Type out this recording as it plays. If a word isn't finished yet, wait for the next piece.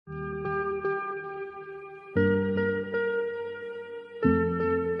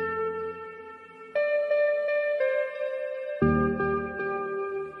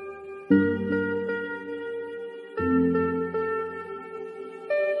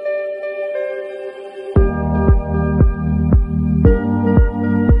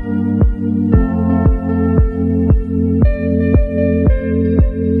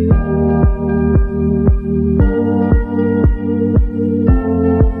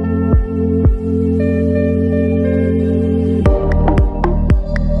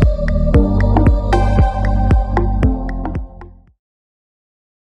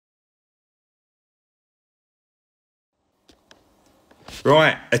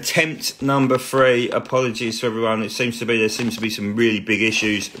Right, attempt number 3. Apologies to everyone. There seems to be some really big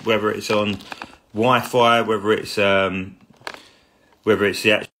issues, whether it's on Wi-Fi, whether it's the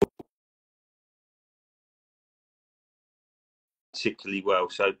actual particularly well.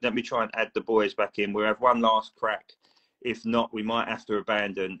 So let me try and add the boys back in. We'll have one last crack. If not, we might have to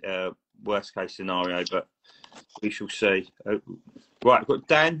abandon worst case scenario, but we shall see. Right, I've got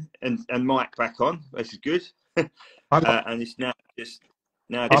Dan and Mike back on. This is good. And it's now just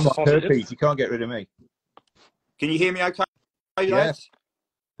now. I'm like herpes. You can't get rid of me. Can you hear me? Okay, yeah, lads?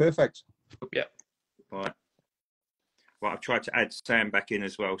 Perfect. Yeah. Right. Well, I've tried to add Sam back in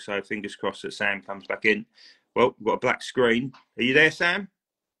as well, so fingers crossed that Sam comes back in. Well, we've got a black screen. Are you there, Sam?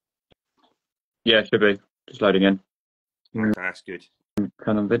 Yeah, should be. Just loading in. Okay, that's good.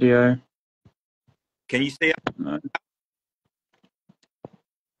 Turn on video. Can you see it? No.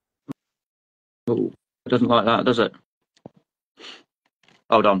 Oh, it doesn't like that, does it?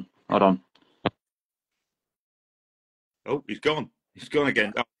 Hold on. Oh, he's gone. He's gone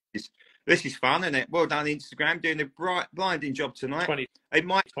again. Oh, this is fun, isn't it? Well done, Instagram, doing a blinding job tonight. It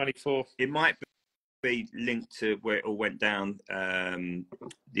might 24. It might be linked to where it all went down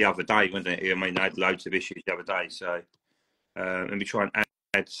the other day, wasn't it? I mean, they had loads of issues the other day. So let me try and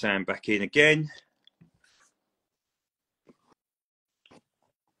add Sam back in again.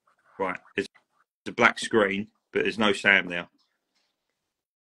 Right, there's a black screen, but there's no Sam now.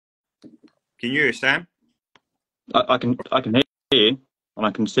 Can you hear Sam? I can hear you, and I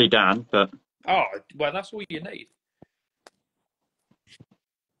can see Dan, but oh well, that's all you need.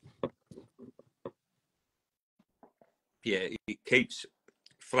 Yeah, it keeps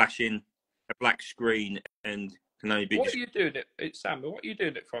flashing a black screen and can only be. What are you doing it, Sam? What are you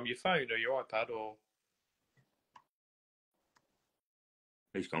doing it from? Your phone or your iPad or?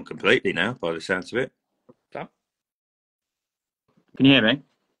 He's gone completely now, by the sounds of it. Sam? Can you hear me?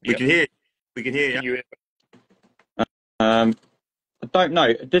 We can hear. We can hear you. Can you hear? I don't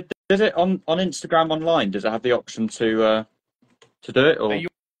know. Does it on Instagram online? Does it have the option to do it? Or are you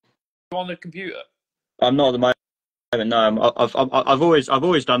on the computer? I'm not at the moment. No, I've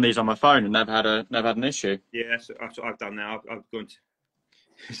always done these on my phone and never had an issue. Yeah, that's what I've done now. I've gone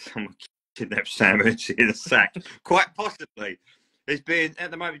to someone kidnapped Sam in a sack. Quite possibly, at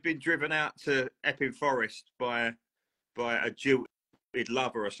the moment he's been driven out to Epping Forest by a jilted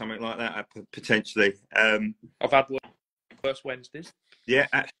lover or something like that, potentially. I've had worse Wednesdays. Yeah,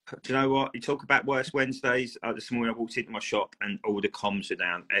 do you know what? You talk about worse Wednesdays. This morning I walked into my shop and all the comms are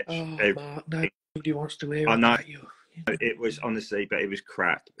down. Mark, nobody wants to hear I know. about you. It was honestly, but it was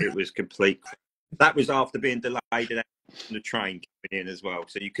crap. It was complete crap. That was after being delayed and the train coming in as well.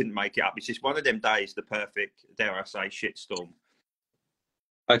 So you couldn't make it up. It's just one of them days, the perfect, dare I say, shitstorm.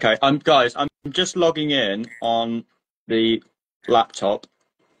 Okay, guys, I'm just logging in on the laptop,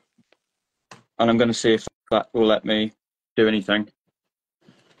 and I'm going to see if that will let me do anything.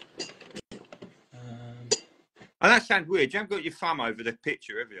 Oh, that sounds weird. You haven't got your thumb over the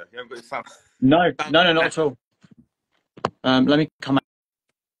picture, have you? You haven't got your thumb. No, not at all. Let me come out.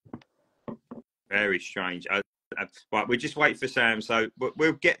 Very strange. Right, we'll just wait for Sam. So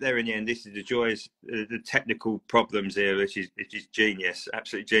we'll get there in the end. This is the joys, the technical problems here, which is genius,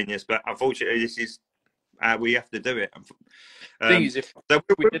 absolute genius. But unfortunately, this is we have to do it. Thing is, if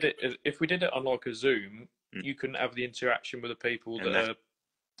we did it on like a Zoom, you couldn't have the interaction with the people that are.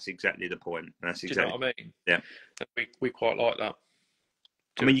 That's exactly the point. That's exactly. Do you know what I mean? Yeah. We quite like that.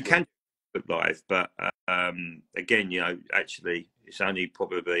 I mean, you can look live, but again, actually, it's only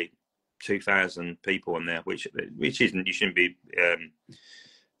probably 2,000 people on there, which isn't. You shouldn't be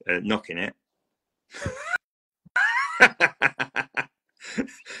knocking it.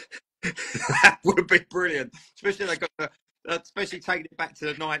 That would be brilliant, especially taking it back to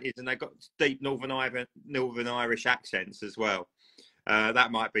the 90s, and they got deep Northern Irish accents as well.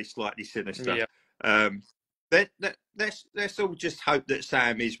 That might be slightly sinister. Yeah. Let's all just hope that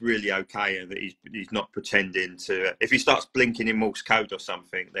Sam is really okay and that he's not pretending to. If he starts blinking in Morse code or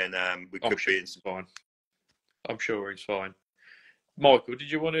something, then we could be in some. Fine. I'm sure he's fine. Michael,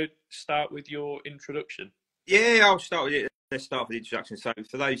 did you want to start with your introduction? Yeah, I'll start with it. Let's start with the introduction. So,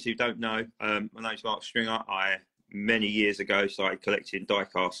 for those who don't know, my name's Mark Stringer. I many years ago started collecting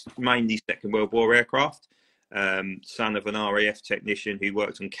die-cast, mainly Second World War aircraft. Son of an RAF technician who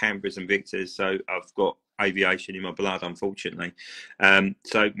worked on Canberras and Victors, so I've got aviation in my blood, unfortunately.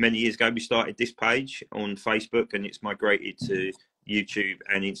 So many years ago, we started this page on Facebook, and it's migrated to YouTube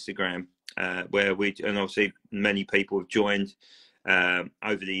and Instagram, where and obviously many people have joined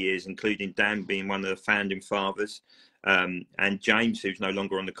over the years, including Dan being one of the founding fathers, and James, who's no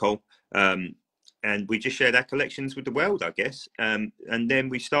longer on the call. and we just shared our collections with the world, I guess. And then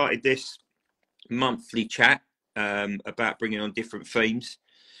we started this monthly chat about bringing on different themes,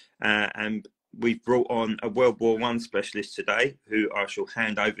 and we've brought on a World War One specialist today, who I shall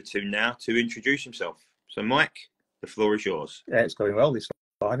hand over to now to introduce himself. So, Mike, the floor is yours. Yeah, it's going well this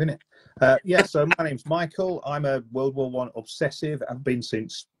live, isn't it? Yeah, so my name's Michael. I'm a World War One obsessive. I've been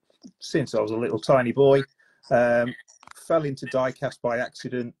since I was a little tiny boy. Fell into diecast by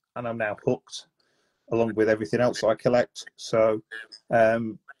accident, and I'm now hooked, along with everything else I collect. So,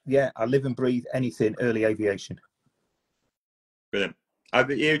 yeah, I live and breathe anything early aviation. Brilliant.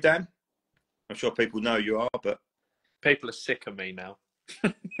 Over to you, Dan. I'm sure people know you are, but people are sick of me now.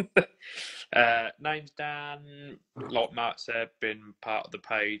 Name's Dan. Like Mark said, been part of the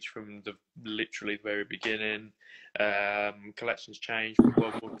page from literally the very beginning. Collections changed from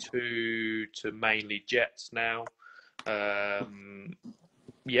World War II to mainly jets now.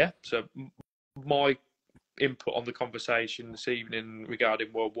 Yeah, so my input on the conversation this evening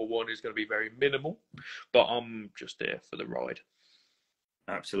regarding World War One is going to be very minimal, but I'm just here for the ride.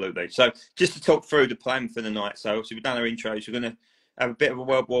 Absolutely. So just to talk through the plan for the night. So obviously we've done our intros. We're going to have a bit of a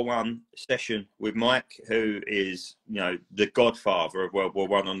World War One session with Mike, who is, you know, the godfather of World War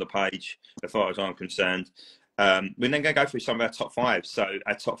One on the page, as far as I'm concerned. We're then going to go through some of our top five. So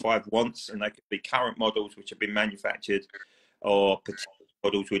our top five wants, and they could be current models which have been manufactured, or particular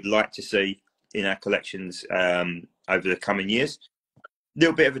models we'd like to see in our collections over the coming years. A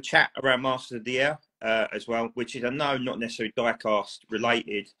little bit of a chat around Masters of the Air as well, which is, I know, not necessarily diecast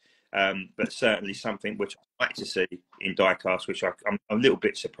related, but certainly something which I'd like to see in diecast, which I'm a little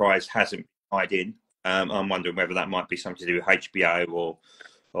bit surprised hasn't been tied in. I'm wondering whether that might be something to do with HBO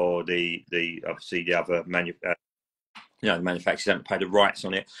or the obviously the other the manufacturers haven't paid the rights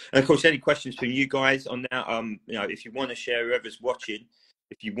on it. And of course, any questions from you guys on that? You know, if you want to share, whoever's watching,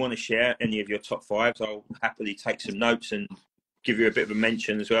 if you want to share any of your top fives, I'll happily take some notes and give you a bit of a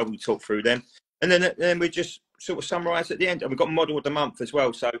mention as well. We'll talk through them, and then we just sort of summarise at the end. And we've got model of the month as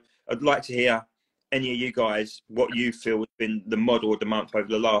well. So I'd like to hear any of you guys what you feel has been the model of the month over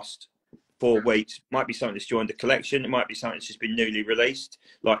the last 4 weeks. Might be something that's joined the collection. It might be something that's just been newly released,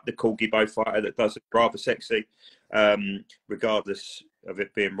 like the Corgi Bowfighter that does it rather sexy, regardless of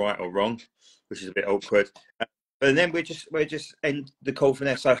it being right or wrong, which is a bit awkward. And then we just end the call from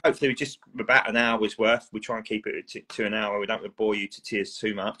there. So hopefully we just about an hour's worth. We try and keep it to an hour. We don't want to bore you to tears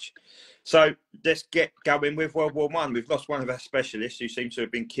too much. So let's get going with World War One. We've lost one of our specialists who seems to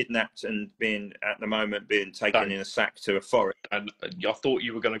have been kidnapped and being at the moment being taken in a sack to a forest. And I thought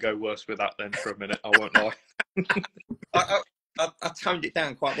you were going to go worse with that then for a minute. I won't lie. I toned it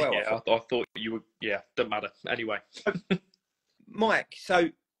down quite well. Yeah, I thought you were. Yeah, doesn't matter. Anyway, Mike. So.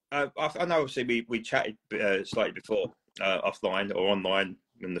 I know obviously we chatted slightly before offline or online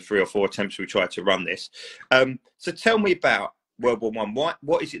in the 3 or 4 attempts we tried to run this. So tell me about World War One.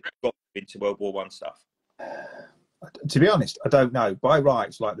 What is it that got into World War One stuff? To be honest, I don't know. By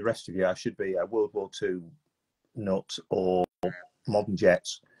rights, like the rest of you, I should be a World War II nut or modern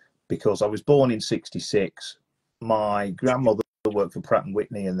jets, because I was born in '66. My grandmother worked for Pratt and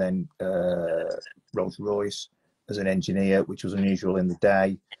Whitney and then Rolls-Royce as an engineer, which was unusual in the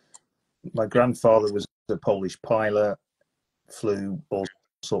day. My grandfather was a Polish pilot, flew all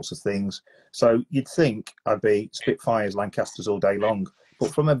sorts of things. So you'd think I'd be Spitfires, Lancasters all day long.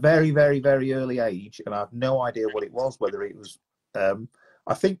 But from a very, very, very early age, and I have no idea what it was, whether it was,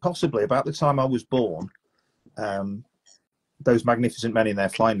 I think possibly about the time I was born, those Magnificent Men in Their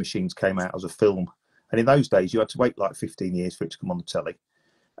Flying Machines came out as a film. And in those days, you had to wait like 15 years for it to come on the telly.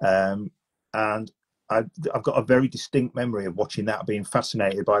 And I've got a very distinct memory of watching that, being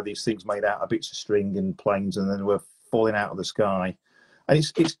fascinated by these things made out of bits of string and planes, and then they were falling out of the sky. And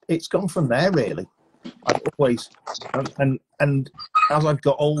it's gone from there, really. I've always, and as I've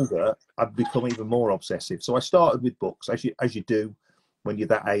got older, I've become even more obsessive. So I started with books, as you do when you're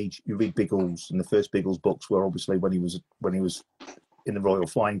that age. You read Biggles, and the first Biggles books were obviously when he was in the Royal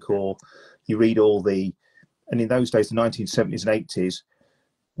Flying Corps. You read all and in those days, the 1970s and 80s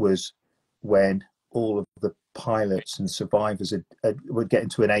was when all of the pilots and survivors were getting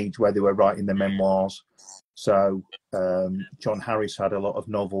to an age where they were writing their memoirs. So John Harris had a lot of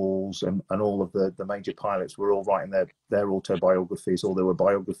novels, and all of the major pilots were all writing their autobiographies, or there were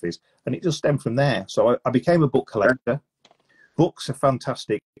biographies, and it just stemmed from there. So I became a book collector. Books are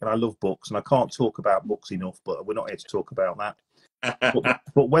fantastic, and I love books, and I can't talk about books enough, but we're not here to talk about that.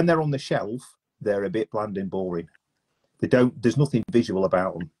 but when they're on the shelf, they're a bit bland and boring. There's nothing visual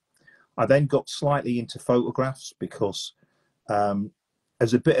about them. I then got slightly into photographs because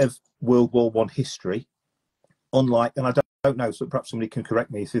as a bit of World War One history, unlike, and I don't know, so perhaps somebody can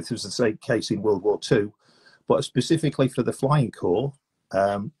correct me if this was the same case in World War II, but specifically for the Flying Corps,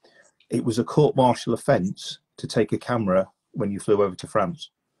 it was a court-martial offence to take a camera when you flew over to France.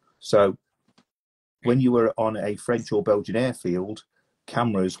 So when you were on a French or Belgian airfield,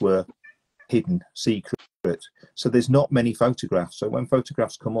 cameras were hidden, secret. So there's not many photographs. So when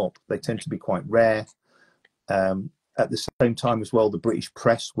photographs come up, they tend to be quite rare. At the same time as well, the British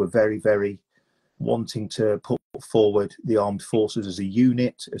press were very, very wanting to put forward the armed forces as a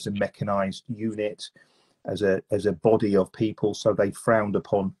unit, as a mechanized unit, as a body of people. So they frowned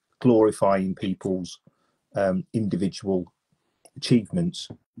upon glorifying people's individual achievements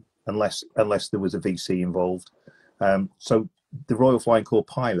unless there was a VC involved. So the Royal Flying Corps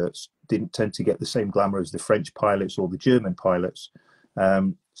pilots didn't tend to get the same glamour as the French pilots or the German pilots.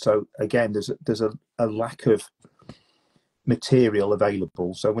 So again, there's a lack of material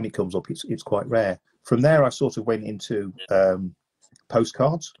available. So when it comes up, it's quite rare. From there, I sort of went into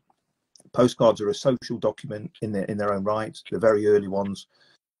postcards. Postcards are a social document in their own right. The very early ones,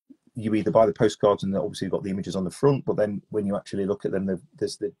 you either buy the postcards and obviously you've got the images on the front, but then when you actually look at them,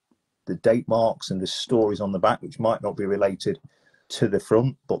 there's the date marks and the stories on the back, which might not be related to the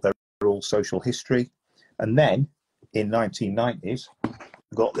front, but they're all social history. And then in 1990s, we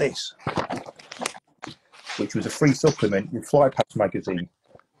got this, which was a free supplement in Flypast magazine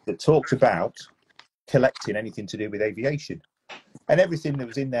that talked about collecting anything to do with aviation. And everything that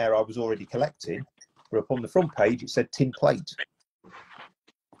was in there I was already collecting, but up on the front page it said tin plate.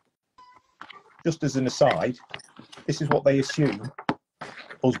 Just as an aside, this is what they assume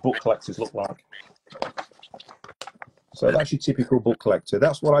us book collectors look like. So that's your typical book collector.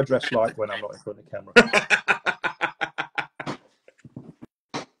 That's what I dress like when I'm not in front of camera.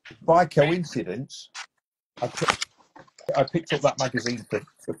 By coincidence, I picked up that magazine for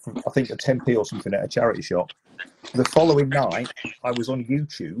I think a 10p or something at a charity shop. The following night, I was on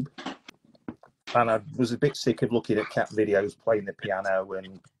YouTube, and I was a bit sick of looking at cat videos, playing the piano,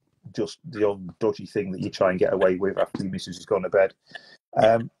 and just the old dodgy thing that you try and get away with after your missus has gone to bed.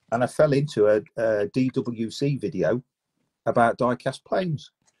 And I fell into a DWC video about die-cast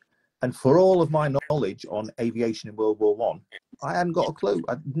planes. And for all of my knowledge on aviation in World War One, I hadn't got a clue.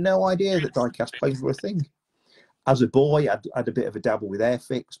 I had no idea that die-cast planes were a thing. As a boy, I'd had a bit of a dabble with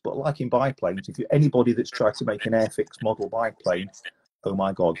airfix, but like in biplanes, if you're anybody that's tried to make an airfix model biplane, oh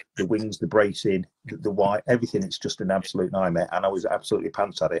my God, the wings, the bracing, the wire, everything, it's just an absolute nightmare. And I was absolutely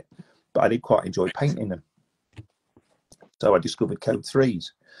pants at it, but I did quite enjoy painting them. So I discovered Code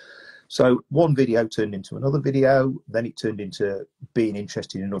 3s. So one video turned into another video, then it turned into being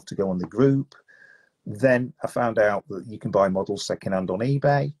interested enough to go on the group. Then I found out that you can buy models secondhand on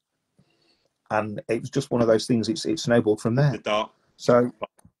eBay. And it was just one of those things, it's snowballed from there. So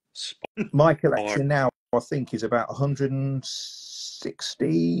my collection now, I think, is about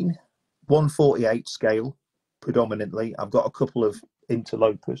 116, 148 scale, predominantly. I've got a couple of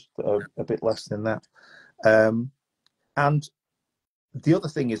interlopers that are a bit less than that. And the other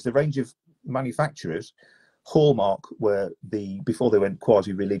thing is the range of manufacturers. Hallmark were before they went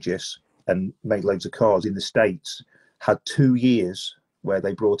quasi-religious and made loads of cars in the States, had 2 years where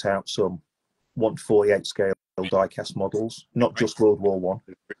they brought out some 148 scale die-cast models, not just World War One,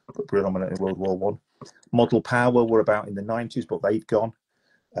 but predominantly World War One. Model Power were about in the 90s, but they've gone.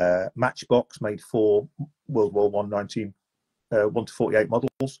 Matchbox made 4 World War One 1 to 48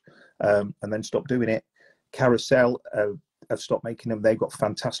 models, and then stopped doing it. Carousel have stopped making them. They've got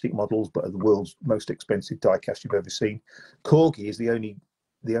fantastic models, but are the world's most expensive die-cast you've ever seen. Corgi is the only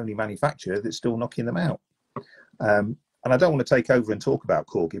manufacturer that's still knocking them out. And I don't want to take over and talk about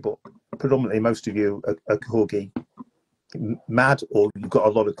Corgi, but predominantly most of you are Corgi mad, or you've got a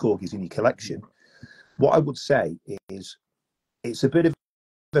lot of Corgis in your collection. What I would say is it's a bit of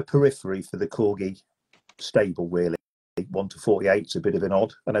a periphery for the Corgi stable, really. 1 to 48 is a bit of an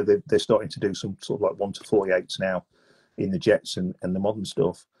odd. I know they're starting to do some sort of like 1 to 48s now in the jets and the modern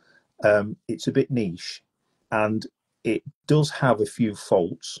stuff. It's a bit niche, and it does have a few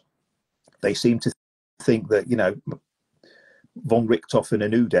faults. They seem to think that, von Richthofen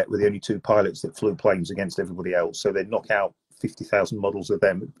and Udet were the only 2 pilots that flew planes against everybody else, so they'd knock out 50,000 models of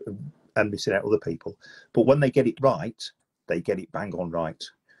them and missing out other people. But when they get it right, they get it bang on right.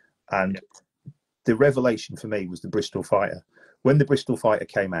 And the revelation for me was the Bristol Fighter. When the Bristol Fighter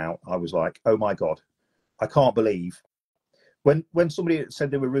came out, I was like, oh my God, I can't believe. When somebody said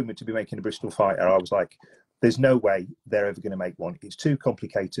they were rumoured to be making a Bristol Fighter, I was like, there's no way they're ever going to make one. It's too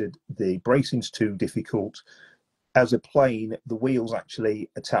complicated. The bracing's too difficult. As a plane, the wheels actually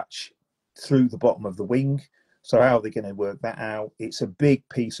attach through the bottom of the wing. So how are they going to work that out? It's a big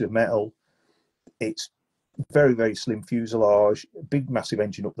piece of metal. It's very, very slim fuselage, big, massive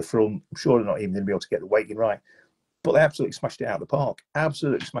engine up the front. I'm sure they're not even going to be able to get the weight in right, but they absolutely smashed it out of the park.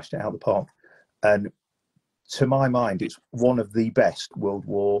 Absolutely smashed it out of the park. And to my mind, it's one of the best World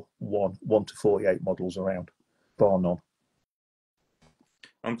War One 1 to 48 models around, bar none.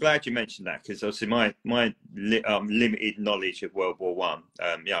 I'm glad you mentioned that, because obviously my limited knowledge of World War One.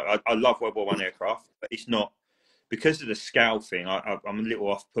 I love World War One aircraft, but it's not because of the scale thing. I'm a little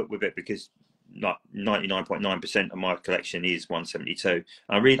off put with it because like 99.9% of my collection is 172.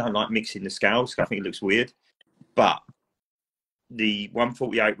 I really don't like mixing the scales. I think it looks weird. But the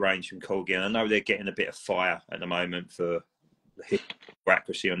 148 range from Colgan, I know they're getting a bit of fire at the moment for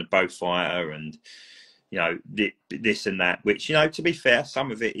accuracy on the bow fire and this and that, which, to be fair,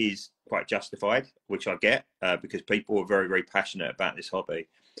 some of it is quite justified, which I get, because people are very, very passionate about this hobby.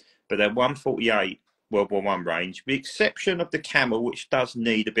 But their 148 World War One range, with the exception of the Camel, which does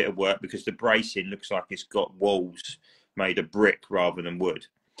need a bit of work because the bracing looks like it's got walls made of brick rather than wood,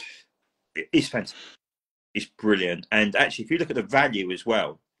 it's fantastic. It's brilliant. And actually, if you look at the value as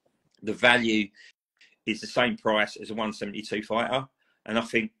well, the value is the same price as a 172 fighter. And I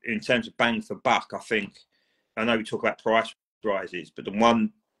think in terms of bang for buck, I know we talk about price rises, but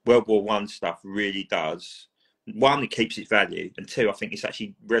the World War One stuff really does. One, it keeps its value, and two, I think it's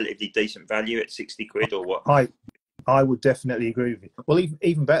actually relatively decent value at 60 quid or what. I would definitely agree with you. Well,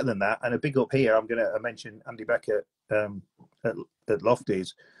 even better than that, and a big up here, I'm going to mention Andy Beckett at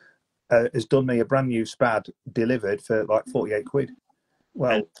Lofty's has done me a brand new Spad delivered for like 48 quid.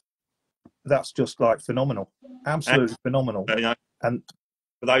 Well, that's just like phenomenal, absolutely phenomenal. And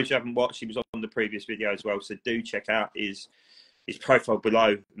for those who haven't watched, he was on the previous video as well, so do check out his profile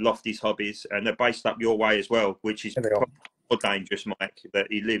below, Lofty's Hobbies, and they're based up your way as well, which is more dangerous, Mike, that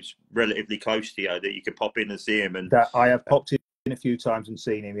he lives relatively close to you, that you could pop in and see him. And that I have popped in a few times and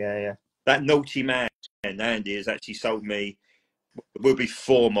seen him. Yeah. That naughty man, Andy, has actually sold me. Will be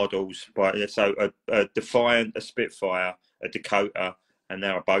 4 models, so a Defiant, a Spitfire, a Dakota, and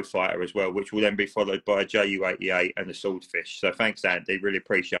now a Bowfighter as well, which will then be followed by a Ju-88 and a Swordfish. So thanks, Andy. Really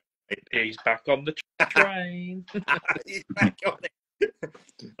appreciate it. He's back on the train. He's back on it.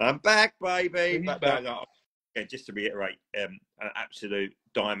 I'm back, baby. Yeah, just to reiterate, an absolute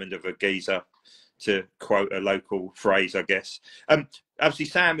diamond of a geezer, to quote a local phrase, I guess. Obviously,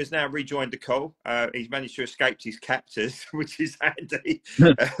 Sam has now rejoined the call. He's managed to escape his captors, which is handy.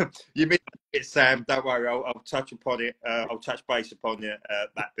 You missed it, Sam. Don't worry, I'll touch upon it. I'll touch base upon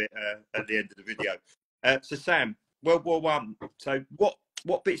that bit at the end of the video. So, Sam, World War One. So,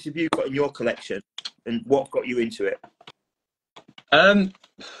 what bits have you got in your collection, and what got you into it?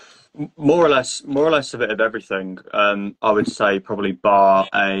 More or less a bit of everything. I would say probably bar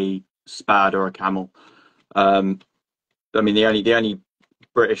a Spad or a Camel. I mean, the only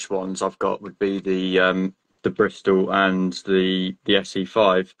British ones I've got would be the Bristol and the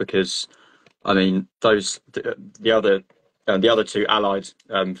SE5, because I mean the other two Allied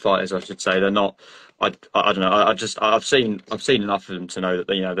fighters, I should say, they're not. I don't know. I've seen enough of them to know that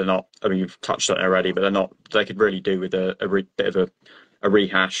they're not. I mean, you've touched on it already, but they're not. They could really do with a bit of a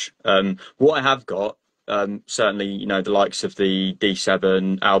rehash. What I have got, certainly, the likes of the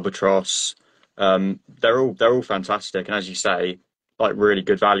D7, Albatross. They're all fantastic, and as you say, like really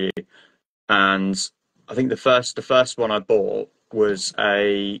good value. And I think the first one I bought was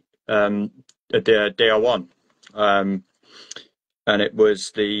a DR1, and it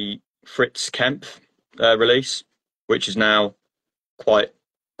was the Fritz Kemp release, which is now quite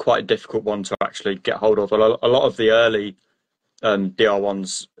a difficult one to actually get hold of. A lot of the early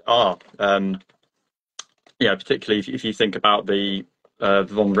DR1s are, particularly if you think about the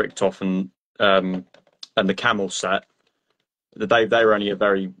von Richthofen and the Camel set. They were only a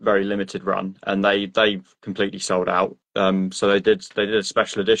very, very limited run, and they completely sold out. So they did a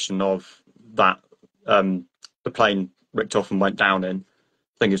special edition of that. The plane Richthofen went down in,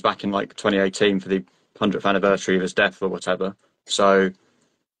 I think it was back in like 2018 for the 100th anniversary of his death or whatever. So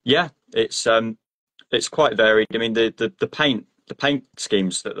yeah, it's quite varied. I mean, the paint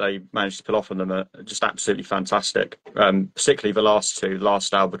schemes that they managed to pull off on them are just absolutely fantastic. Particularly the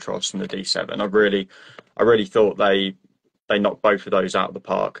last Albatross and the D7. I really thought they knocked both of those out of the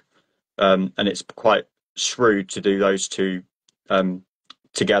park. And it's quite shrewd to do those two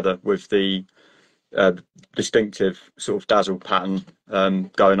together with the distinctive sort of dazzle pattern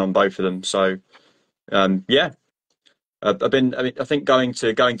going on both of them. So yeah. I think going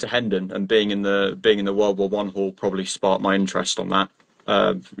to Hendon and being in the World War One hall probably sparked my interest on that.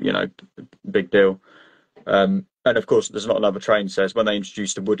 Big deal. And of course, there's not another train says when they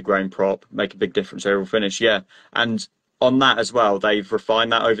introduced a wood grain prop, make a big difference aerial finish. Yeah, and on that as well, they've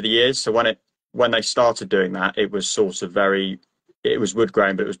refined that over the years. So when when they started doing that, it was sort of it was wood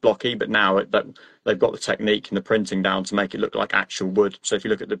grain, but it was blocky. But now they've got the technique and the printing down to make it look like actual wood. So if you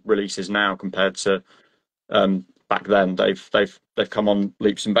look at the releases now compared to back then, they've come on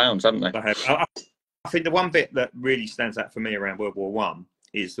leaps and bounds, haven't they? I have. I think the one bit that really stands out for me around World War One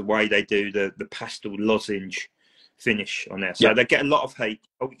is the way they do the pastel lozenge finish on there. So they get a lot of hate.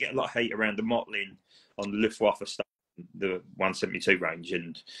 Oh, we get a lot of hate around the mottling on the Luftwaffe stuff, the 172 range,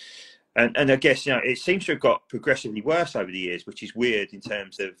 and I guess, you know, it seems to have got progressively worse over the years, which is weird in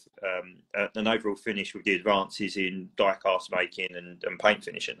terms of an overall finish with the advances in die cast making and paint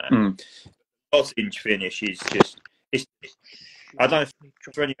finish and that. Lozenge finish is just, I don't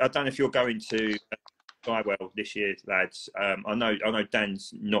know if you're going to Skywell this year, lads. I know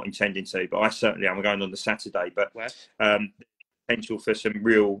Dan's not intending to, but I certainly am going on the Saturday. But potential for some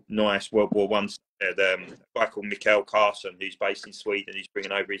real nice World War One. A guy called Mikael Carson, who's based in Sweden, he's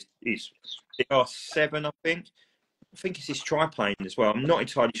bringing over his R7, I think. I think it's his triplane as well. I'm not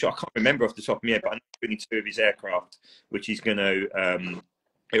entirely sure. I can't remember off the top of my head, but I'm bringing 2 of his aircraft, which he's going to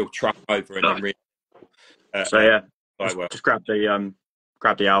he'll truck over and then just grab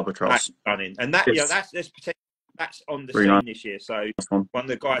the Albatross. And that that's on the scene this year. So one of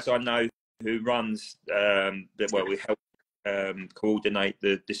the guys I know who runs we help coordinate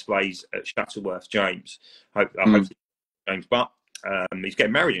the displays at Shuttleworth, James. I hope James, but he's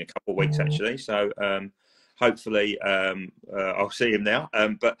getting married in a couple of weeks actually. So hopefully I'll see him now.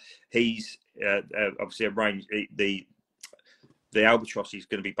 But he's obviously arranged the Albatross is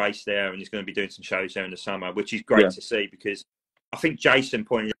going to be based there, and he's going to be doing some shows there in the summer, which is great to see, because I think Jason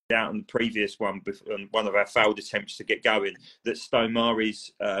pointed out on the previous one, on one of our failed attempts to get going, that Stone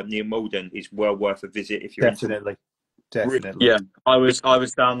Mari's near Malden is well worth a visit if you're Definitely. Yeah, I was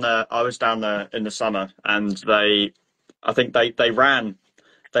down there. I was down there in the summer, and I think they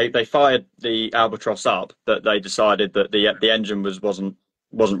fired the Albatross up, but they decided that the engine wasn't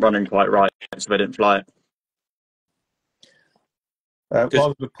running quite right, so they didn't fly it.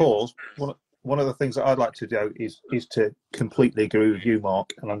 While we pause, one of the things that I'd like to do is to completely agree with you,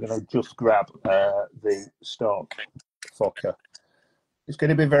 Mark, and I'm going to just grab the stock Fokker. It's going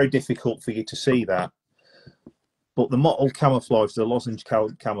to be very difficult for you to see that, but the mottled camouflage, the lozenge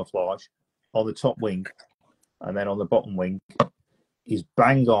camouflage on the top wing and then on the bottom wing is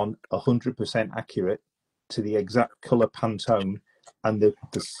bang on 100% accurate to the exact colour Pantone, and the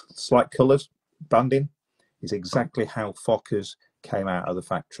slight colours banding is exactly how Fokkers came out of the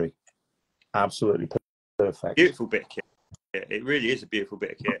factory. Absolutely perfect. Beautiful bit of kit. It really is a beautiful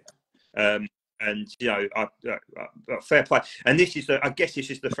bit of kit. And you know, fair play. And this is I guess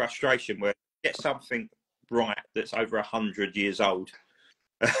this is the frustration where you get something right that's over 100 years old,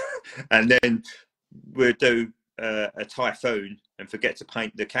 and then we'll do a Typhoon and forget to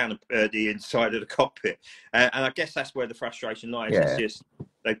paint the inside of the cockpit. And I guess that's where the frustration lies. It's just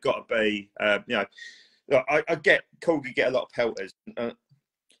they've got to be, you know. I get Corgi get a lot of pelters.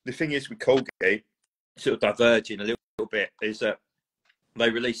 The thing is with Corgi, sort of diverging a little bit, is that they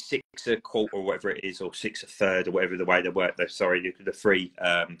release 6 a quarter or whatever it is, or 6 a third, or whatever the way they work. The 3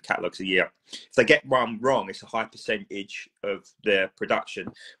 catalogues a year. If they get one wrong, it's a high percentage of their production.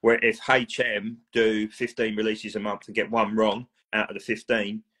 Where if HM do 15 releases a month and get one wrong out of the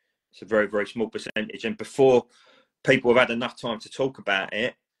 15, it's a very, very small percentage. And before people have had enough time to talk about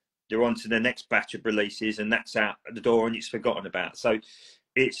it, they're on to the next batch of releases, and that's out the door and it's forgotten about. So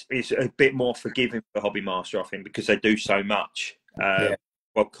it's a bit more forgiving for Hobby Master, I think, because they do so much.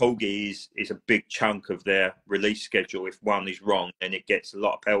 Well, Corgi is a big chunk of their release schedule. If one is wrong, then it gets a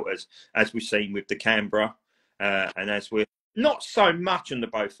lot of pelters, as we've seen with the Canberra, and as we're not so much on the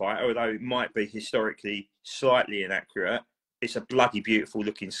Beaufighter, although it might be historically slightly inaccurate. It's a bloody beautiful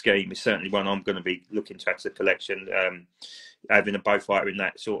looking scheme. It's certainly one I'm going to be looking to add to the collection. Having a Beaufighter in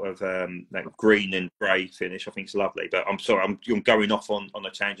that sort of that green and grey finish, I think it's lovely. But I'm sorry, I'm going off on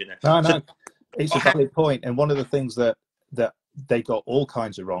a tangent there. No, it's a valid point. And one of the things that they got all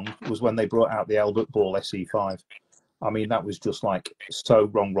kinds of wrong was when they brought out the Albert Ball SE5. I mean, that was just like so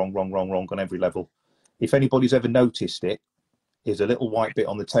wrong on every level. If anybody's ever noticed it, is a little white bit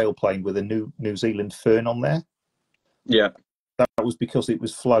on the tailplane with a New Zealand fern on there. Yeah. That was because it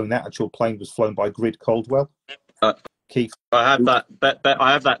was flown. That actual plane was flown by Grid Caldwell. Keith, I have that.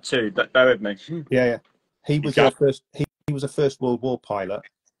 I have that too. But bear with me. Yeah. He was our first. He was a First World War pilot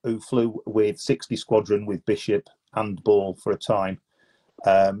who flew with 60 Squadron with Bishop and Ball for a time,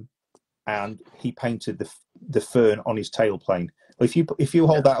 and he painted the fern on his tailplane. If you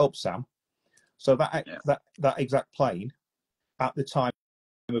hold that up, Sam, so that exact plane at the time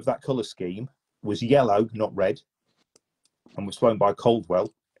of that colour scheme was yellow, not red, and was flown by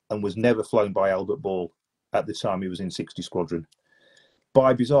Caldwell. and was never flown by Albert Ball at the time he was in 60 Squadron.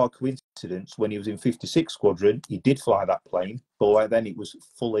 By bizarre coincidence, when he was in 56 Squadron, he did fly that plane, but then it was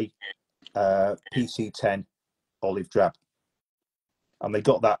fully PC-10 olive drab. And they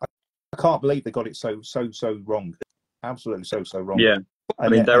got that. I can't believe they got it so wrong. Absolutely so wrong. Yeah, I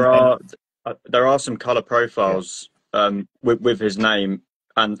mean there are some color profiles with his name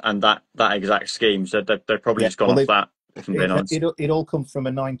and that exact scheme. So they've probably just gone off that. If I'm being honest, it all comes from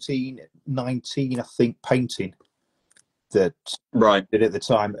a 1919, I think, painting that did at the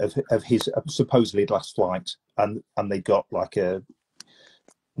time of his supposedly last flight, and they got like a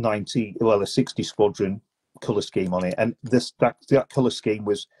 60 Squadron color scheme on it, and that color scheme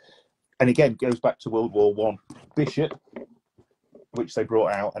was, and again goes back to World War One Bishop, which they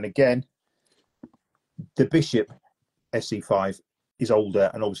brought out, and again the Bishop SE5 is older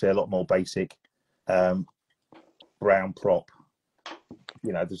and obviously a lot more basic, brown prop.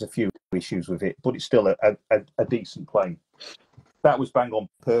 You know, there's a few issues with it, but it's still a decent plane. That was bang on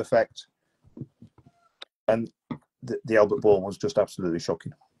perfect, and the Albert Ball was just absolutely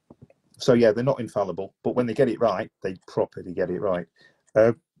shocking. So yeah, they're not infallible, but when they get it right, they properly get it right.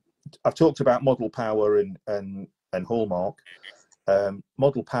 I've talked about Model Power and Hallmark.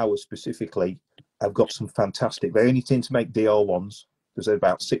 Model Power specifically have got some fantastic. They only tend to make DR1s. There's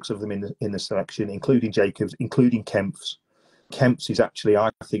about 6 of them in the selection, including Jacobs, including Kempf's. Kempf's is actually, I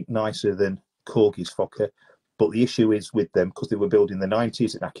think, nicer than Corgi's Fokker, but the issue is with them, because they were built in the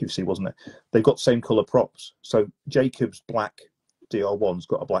 90s and accuracy wasn't it. They've got same colour props. So Jacobs black DR1's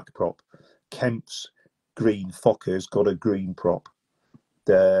got a black prop. Kempf's green Fokker's got a green prop.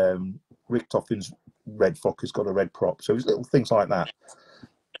 The Richtofen's red Fokker's got a red prop. So it's little things like that.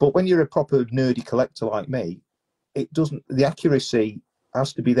 But when you're a proper nerdy collector like me, it doesn't. The accuracy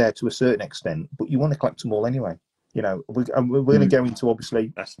has to be there to a certain extent, but you want to collect them all anyway. You know, we're going to go into,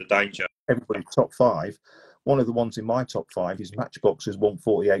 obviously, that's the danger. Everybody's top 5. One of the ones in my top 5 is Matchbox's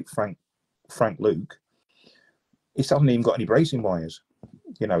 148 Frank Luke. It hasn't even got any bracing wires.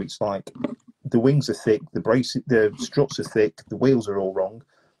 You know, it's like the wings are thick, the struts are thick, the wheels are all wrong.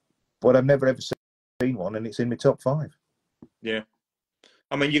 But I've never ever seen one, and it's in my top 5. Yeah,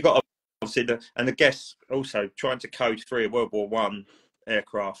 I mean, you got to consider, and I guess also trying to code through a World War One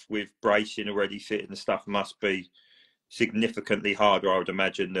aircraft with bracing already fitting and stuff must be significantly harder, I would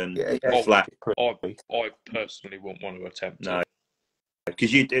imagine, than flat. I personally wouldn't want to attempt it.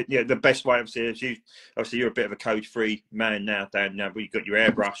 Because the best way obviously is you're a bit of a code free man now, Dan. Now, but you've got your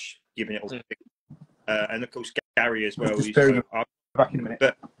airbrush giving it all, and of course Gary as well. Back in a minute.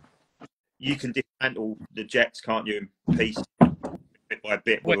 But you can dismantle the jets, can't you, in pieces bit by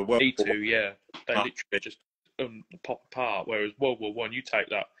bit with a World War. They literally just pop apart. Whereas World War One, you take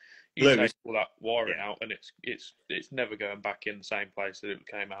all that wiring out, and it's never going back in the same place that it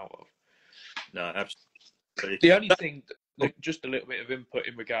came out of. No, absolutely. The only thing, just a little bit of input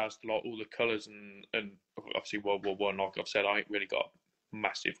in regards to like all the colours and obviously World War One, like I've said, I ain't really got a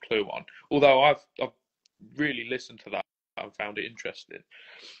massive clue on. Although I've really listened to that and found it interesting.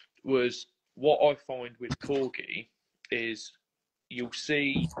 Was what I find with Corgi is you'll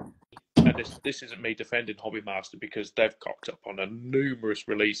see, and this isn't me defending Hobbymaster because they've cocked up on numerous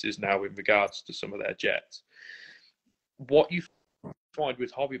releases now in regards to some of their jets. What you find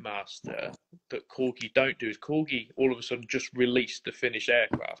with Hobbymaster that Corgi don't do is Corgi all of a sudden just released the finished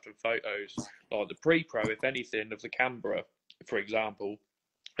aircraft and photos, like the pre-pro, if anything, of the Canberra, for example,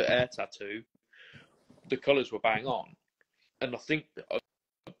 at Air Tattoo, the colours were bang on. And I think,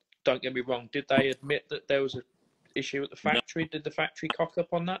 don't get me wrong, did they admit that there was an issue at the factory? Did the factory cock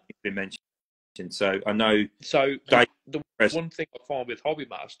up on that? It's been mentioned. So I know. So the one thing I find with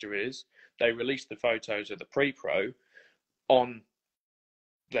Hobbymaster is they released the photos of the pre-pro on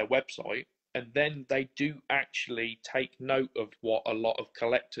their website, and then they do actually take note of what a lot of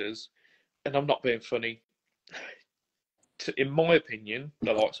collectors, and I'm not being funny, in my opinion,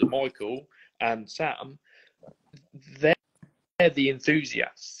 the likes of Michael and Sam, they're the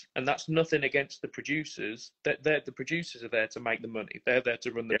enthusiasts, and that's nothing against the producers. The producers are there to make the money. They're there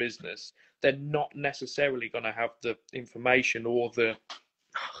to run the business. They're not necessarily going to have the information or the,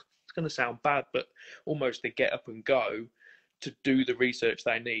 it's going to sound bad, but almost the get up and go to do the research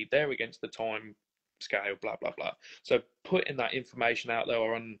they need. They're against the time scale, blah, blah, blah. So putting that information out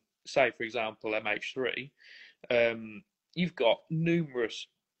there on, say, for example, MH3, you've got numerous,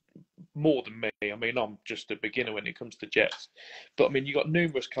 more than me. I mean, I'm just a beginner when it comes to jets. But, I mean, you've got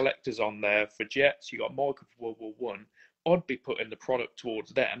numerous collectors on there for jets. You've got Michael for World War One. I'd be putting the product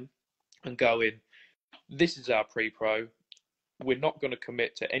towards them and going, this is our pre-pro. We're not going to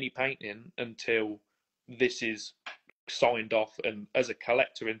commit to any painting until this is signed off, and as a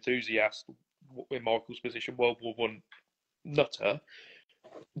collector enthusiast in Michael's position, World War One nutter,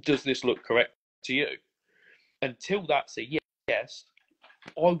 does this look correct to you? Until that's a yes,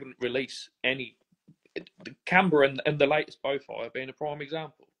 I wouldn't release any. The Canberra and the latest Bowfire being a prime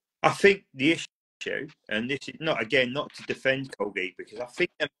example. I think the issue, and this is not to defend Colgate, because I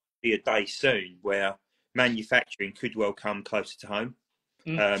think there might be a day soon where manufacturing could well come closer to home,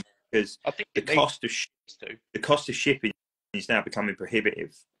 because I think the cost of shipping is now becoming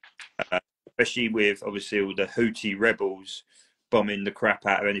prohibitive, especially with obviously all the Houthi rebels bombing the crap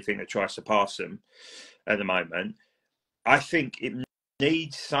out of anything that tries to pass them at the moment. I think it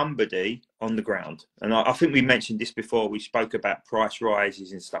needs somebody on the ground, and I think we mentioned this before. We spoke about price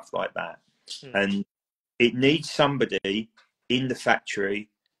rises and stuff like that, and it needs somebody in the factory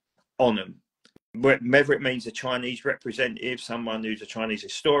on them, whether it means a Chinese representative, someone who's a Chinese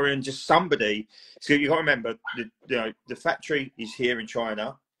historian, just somebody. So you got to remember, the factory is here in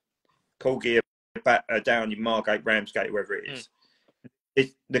China, Colgate down in Margate, Ramsgate, wherever it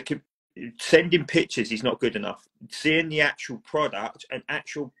is. Sending pictures is not good enough. Seeing the actual product,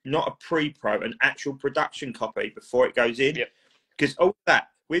 not a pre-pro, an actual production copy before it goes in, because all that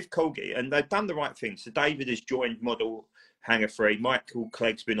with Colgate, and they've done the right thing. So David has joined Model Hangar 3. Michael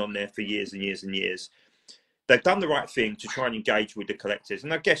Clegg's been on there for years and years and years. They've done the right thing to try and engage with the collectors,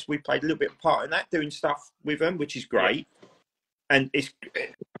 and I guess we played a little bit of part in that, doing stuff with them, which is great. And I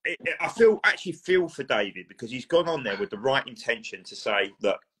actually feel for David, because he's gone on there with the right intention to say,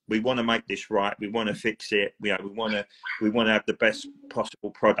 look, we want to make this right. We want to fix it. We want to have the best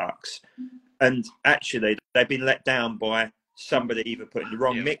possible products. And actually, they've been let down by somebody either putting the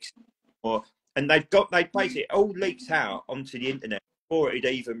wrong mix, and they basically all leaked out onto the internet before it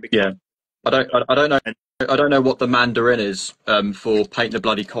even became. I don't know what the Mandarin is for paint the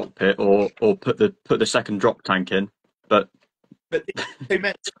bloody cockpit or put the second drop tank in, but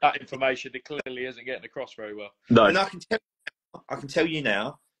that information, it clearly isn't getting across very well. No, and I can tell you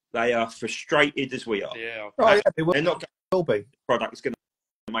now, they are frustrated as we are. Yeah, they're not going to be product is going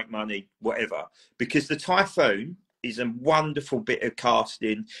to make money, whatever, because the Typhoon is a wonderful bit of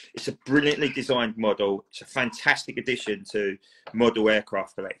casting. It's a brilliantly designed model. It's a fantastic addition to model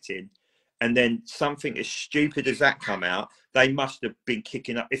aircraft collecting. And then something as stupid as that come out, they must have been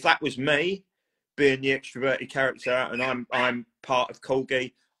kicking up. If that was me, being the extroverted character, and I'm part of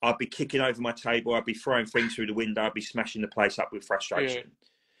Colgate, I'd be kicking over my table. I'd be throwing things through the window. I'd be smashing the place up with frustration.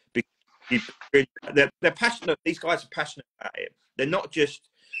 They're passionate. These guys are passionate about it. They're not just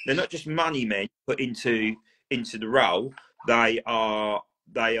money men put into the role. They are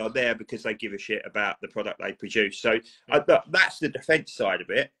there because they give a shit about the product they produce. So that's the defence side of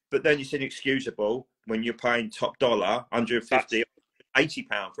it. But then it's inexcusable when you're paying top dollar, £150,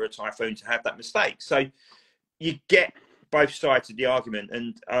 £80 for a Typhoon to have that mistake. So you get both sides of the argument,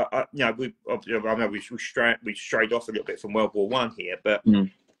 and I know we strayed off a little bit from World War One here, but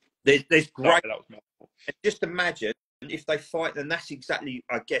there's great. Just imagine if they fight, then that's exactly,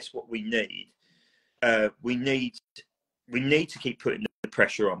 I guess, what we need. We need to keep putting the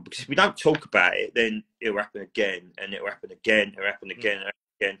pressure on, because if we don't talk about it, then it'll happen again, and it'll happen again, it'll happen again, and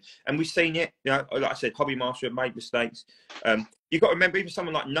again. And we've seen it. Like I said, Hobby Master have made mistakes. You've got to remember, even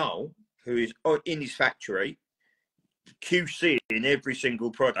someone like Noel, who is in his factory, QC in every single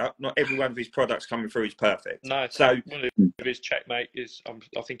product. Not every one of his products coming through is perfect. No, so one of his Checkmate is,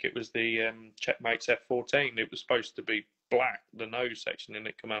 I think it was the Checkmate's F14. It was supposed to be black, the nose section, and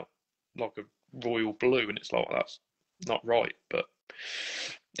it come out like a royal blue, and it's like, that's not right. But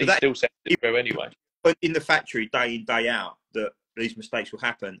he still sent it through anyway. But in the factory, day in, day out, that these mistakes will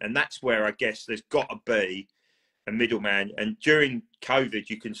happen, and that's where I guess there's got to be a middleman. And during COVID,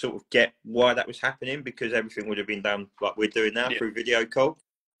 you can sort of get why that was happening, because everything would have been done like we're doing now through video call,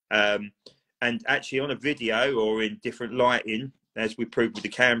 and actually on a video or in different lighting, as we proved with the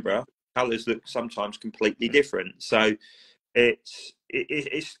Canberra, colours look sometimes completely different. So it's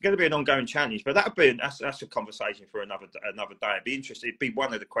going to be an ongoing challenge, but that's a conversation for another day. It'd be interesting. It'd be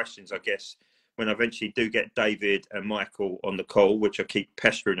one of the questions, I guess, when I eventually do get David and Michael on the call, which I keep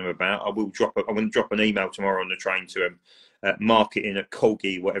pestering them about. I'm going to drop an email tomorrow on the train to him, marketing at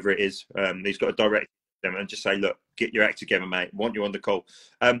Colgate, whatever it is. He's got to direct them and just say, look, get your act together, mate. I want you on the call.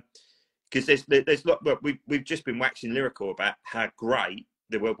 Because there's lot. We've just been waxing lyrical about how great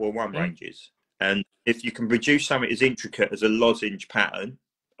the World War One range is, and if you can produce something as intricate as a lozenge pattern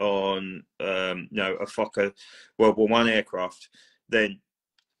on a Fokker World War One aircraft, then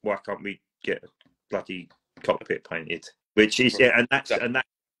why can't we get a bloody cockpit painted? Which is and that's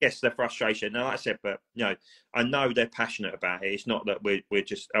guess their frustration. Now, like I said, but I know they're passionate about it. It's not that we're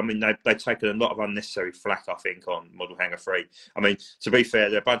just. I mean, they've taken a lot of unnecessary flack, I think, on Model Hangar 3. I mean, to be fair,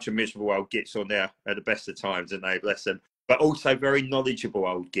 they're a bunch of miserable old gits on there at the best of times, and they bless them. But also very knowledgeable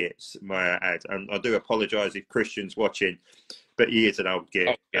old gits, may I add. And I do apologise if Christian's watching, but he is an old git.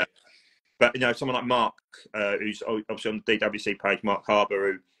 Oh, yeah. But someone like Mark, who's obviously on the DWC page, Mark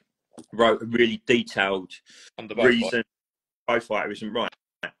Harbour, who wrote a really detailed reason bow fighter isn't right.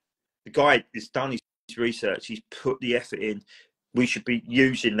 The guy has done his research. He's put the effort in. We should be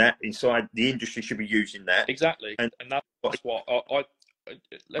using that inside. The industry should be using that. Exactly, and that's what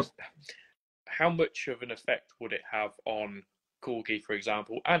how much of an effect would it have on Corgi, for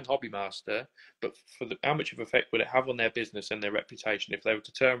example, and Hobbymaster? But how much of an effect would it have on their business and their reputation if they were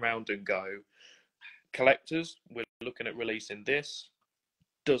to turn around and go, collectors, we're looking at releasing this.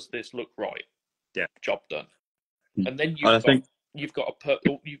 Does this look right? Yeah, job done. And then you've got to put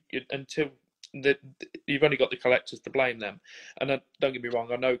until you've only got the collectors to blame them. And don't get me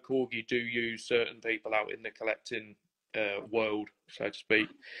wrong, I know Corgi do use certain people out in the collecting world, so to speak,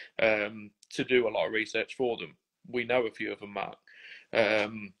 to do a lot of research for them. We know a few of them, Mark.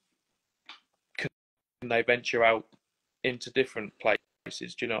 Can they venture out into different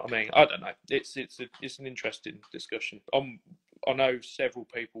places? Do you know what I mean? I don't know. It's an interesting discussion. I know several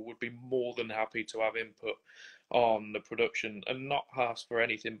people would be more than happy to have input on the production and not ask for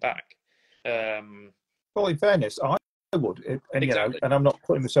anything back. Well, in fairness, I would, and Exactly. and I'm not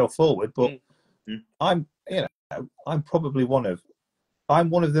putting myself forward, but I'm probably one of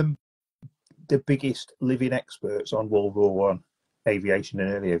the biggest living experts on World War One aviation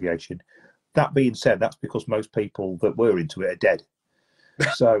and early aviation. That being said, that's because most people that were into it are dead.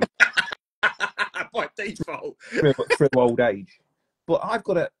 So by default, through old age. But I've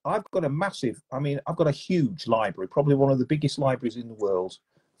got a massive. I mean, I've got a huge library, probably one of the biggest libraries in the world.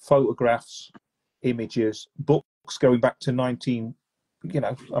 Photographs, images, books going back to 19. I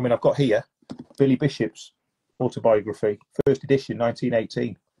mean, I've got here Billy Bishop's autobiography, first edition,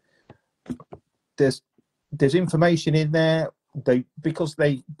 1918. There's information in there. Because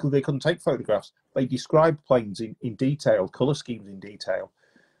they couldn't take photographs, they described planes in detail, colour schemes in detail.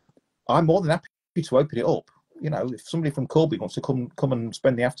 I'm more than happy to open it up. If somebody from Corby wants to come and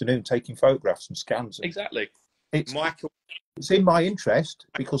spend the afternoon taking photographs and scans. Exactly. It's in my interest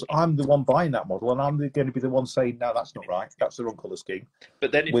because I'm the one buying that model, and I'm going to be the one saying, no, that's not right. That's the wrong colour scheme.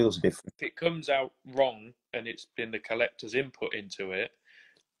 But then wheels are different. If it comes out wrong and it's been the collector's input into it,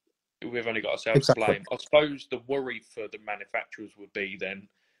 we've only got ourselves to blame. I suppose the worry for the manufacturers would be then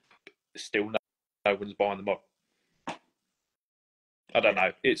still no one's buying the model. I don't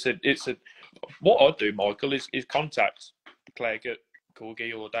know. It's a what I'd do, Michael, is contact Clegg at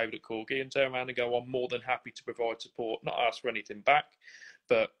Corgi or David at Corgi and turn around and go, I'm more than happy to provide support, not ask for anything back,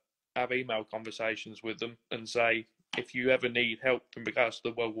 but have email conversations with them and say, if you ever need help in regards to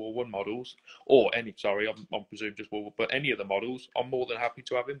the World War One models, or I'm presuming just World War, but any of the models, I'm more than happy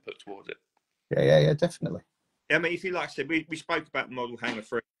to have input towards it. Yeah, definitely. I mean, if you like I said, we spoke about the Model Hangar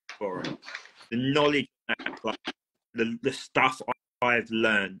 3 before. The knowledge of that plane, the stuff I've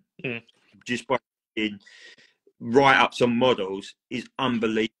learned just by reading write-ups on models is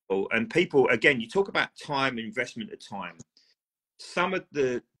unbelievable. And people, again, you talk about time, investment of time. Some of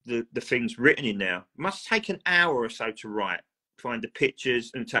the things written in there must take an hour or so to write, find the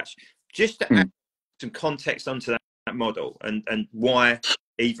pictures and attach, just to add some context onto that model and why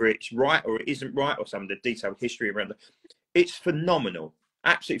either it's right or it isn't right, or some of the detailed history around it. It's phenomenal,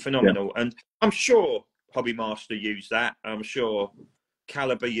 absolutely phenomenal. Yeah. And I'm sure Hobbymaster use that. I'm sure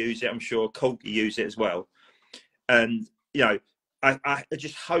Caliber use it. I'm sure Corgi use it as well. And I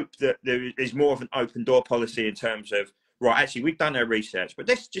just hope that there is more of an open door policy in terms of, right, actually, we've done our research, but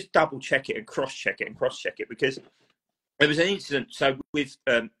let's just double check it and cross check it because there was an incident. So with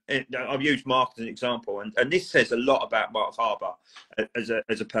I've used Mark as an example, and this says a lot about Mark Harbour as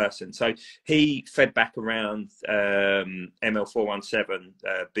a person. So he fed back around ML417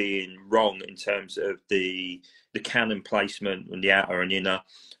 being wrong in terms of the cannon placement and the outer and inner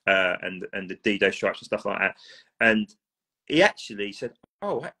and the D-Day stripes and stuff like that. And he actually said,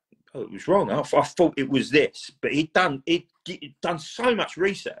 "Oh, it was wrong. I thought it was this," but he'd done so much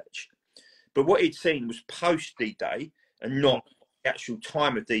research. But what he'd seen was post D-Day and not the actual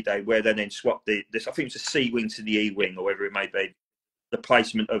time of D-Day, where they then swapped this. I think it's a C wing to the E wing, or whatever it may be. The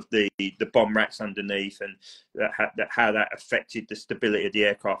placement of the bomb racks underneath, and how that affected the stability of the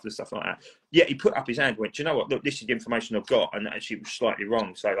aircraft and stuff like that. Yeah, he put up his hand and went, "Do you know what? Look, this is the information I've got," and actually it was slightly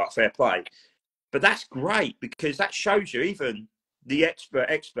wrong. So, like, fair play. But that's great because that shows you even the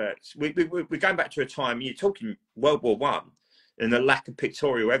experts. We're going back to a time, you're talking World War One. and the lack of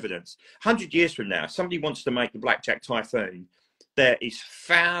pictorial evidence. 100 years from now, somebody wants to make the Blackjack Typhoon, there is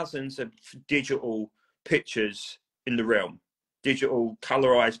thousands of digital pictures in the realm, digital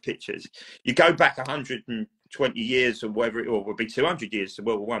colorized pictures. You go back 120 years or whatever, or would be 200 years to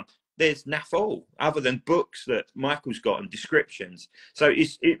World War One. There's naff all other than books that Michael's got and descriptions. So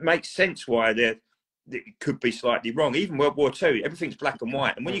it makes sense why it could be slightly wrong. Even World War Two, everything's black and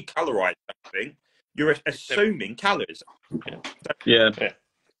white, and when you colorize something, you're assuming colors. Yeah.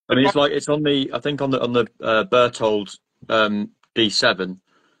 I mean, it's on the, I think on the Berthold D7.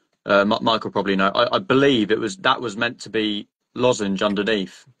 Michael probably know. I believe that was meant to be lozenge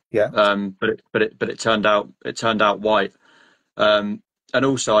underneath. Yeah. But it turned out white. And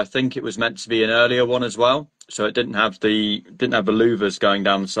also I think it was meant to be an earlier one as well. So it didn't have the louvers going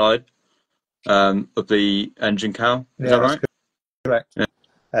down the side of the engine cowl. Is that right? Correct.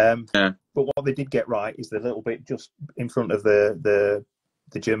 Yeah. But what they did get right is the little bit just in front of the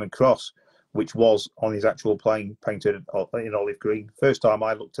German cross, which was on his actual plane painted in olive green. First time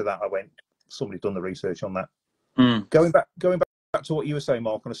I looked at that, I went, somebody's done the research on that. Going back to what you were saying,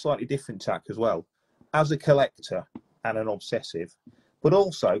 Mark, on a slightly different tack as well, as a collector and an obsessive, but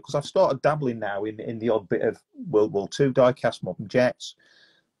also because I've started dabbling now in the odd bit of World War II die-cast modern jets.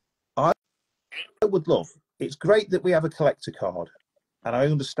 I would love, it's great that we have a collector card, and I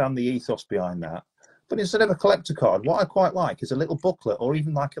understand the ethos behind that. But instead of a collector card, what I quite like is a little booklet or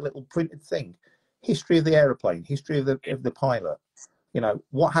even like a little printed thing. History of the aeroplane, history of the pilot. You know,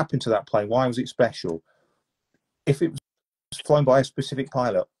 what happened to that plane? Why was it special? If it was flown by a specific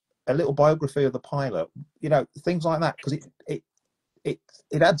pilot, a little biography of the pilot, you know, things like that. Because it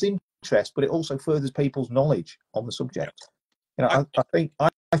adds interest, but it also furthers people's knowledge on the subject. You know,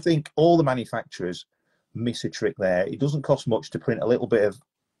 I think all the manufacturers miss a trick there. It doesn't cost much to print a little bit of,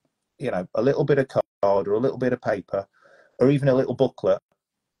 you know, a little bit of card or a little bit of paper or even a little booklet.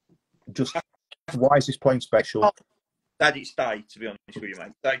 Just why is this plane special? At its day, to be honest with you,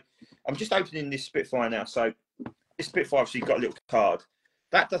 mate. So I'm just opening this Spitfire now. So this Spitfire obviously got a little card.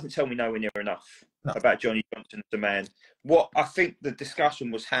 That doesn't tell me nowhere near enough about Johnny Johnson as the man. What I think the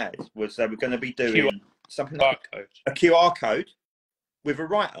discussion was had was they were going to be doing something like a QR code with a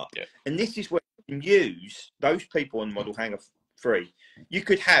write-up. Yeah. And this is where you can use those people on Model Hangar 3. You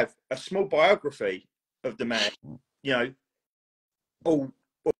could have a small biography of the man, you know, all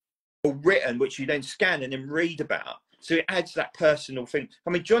written, which you then scan and then read about. So it adds that personal thing.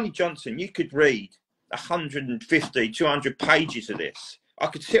 I mean, Johnny Johnson, you could read 150, 200 pages of this. I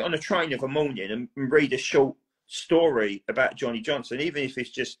could sit on a train of a morning and read a short story about Johnny Johnson, even if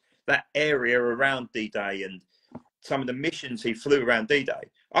it's just that area around D-Day and some of the missions he flew around D-Day.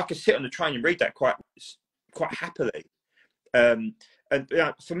 I could sit on the train and read that quite happily. And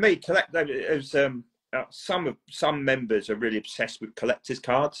for me, some members are really obsessed with collector's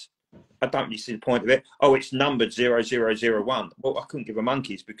cards. I don't really see the point of it. Oh, it's numbered 0001. Well, I couldn't give a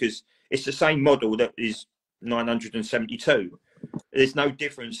monkeys because it's the same model that is 972. There's no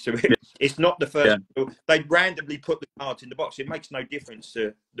difference to it. It's not the first. Yeah. They randomly put the cards in the box. It makes no difference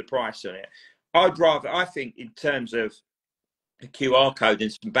to the price on it. I think in terms of a QR code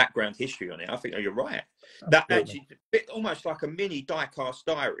and some background history on it, I think you're right. That actually almost like a mini diecast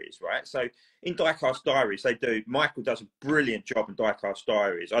diaries, right? So in diecast diaries, Michael does a brilliant job in diecast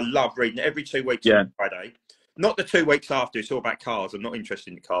diaries. I love reading it every 2 weeks on Friday. Not the 2 weeks after, it's all about cars. I'm not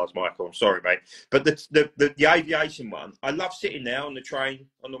interested in cars, Michael. I'm sorry, mate. But the aviation one, I love sitting there on the train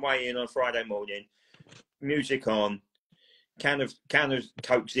on the way in on Friday morning, music on, can of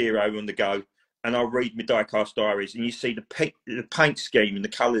Coke Zero on the go. And I'll read my diecast diaries, and you see the paint scheme and the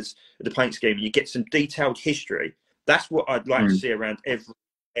colours of the paint scheme, and you get some detailed history. That's what I'd like to see around every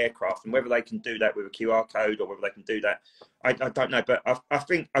aircraft, and whether they can do that with a QR code or whether they can do that, I don't know. But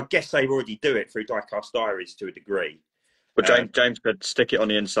I guess they already do it through diecast diaries to a degree. But James said stick it on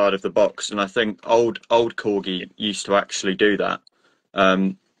the inside of the box, and I think old Corgi used to actually do that,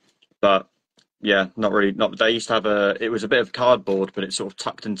 but. Yeah, not really. They used to have it was a bit of cardboard, but it's sort of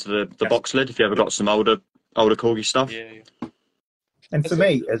tucked into the box lid. If you ever got some older Corgi stuff. Yeah. And for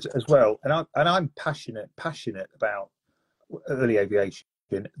me as well, and I'm passionate about early aviation.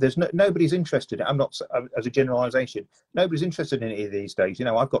 There's nobody's interested. I'm not, as a generalisation, nobody's interested in it these days. You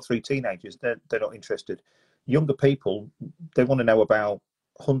know, I've got 3 teenagers. They're not interested. Younger people, they want to know about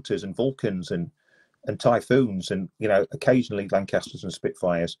Hunters and Vulcans and Typhoons, and you know, occasionally Lancasters and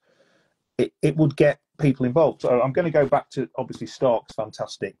Spitfires. It would get people involved. So I'm going to go back to obviously Stark's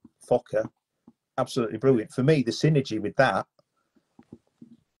fantastic Fokker, absolutely brilliant. For me, the synergy with that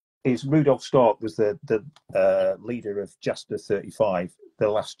is Rudolf Stark was the leader of Jasta 35 the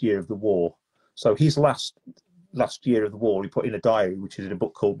last year of the war. So his last last year of the war, he put in a diary, which is in a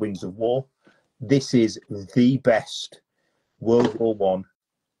book called Wings of War. This is the best World War One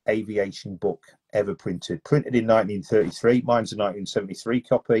aviation book ever printed. Printed in 1933. Mine's a 1973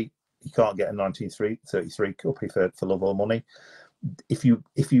 copy. You can't get a 1933 copy for love or money. If you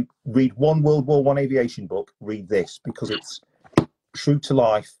read one World War One aviation book, read this, because it's true to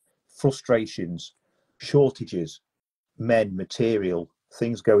life, frustrations, shortages, men, material,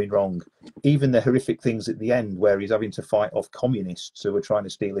 things going wrong, even the horrific things at the end where he's having to fight off communists who are trying to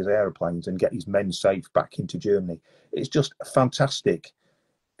steal his aeroplanes and get his men safe back into Germany. It's just fantastic,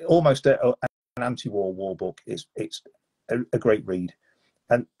 almost an anti-war war book. It's a great read.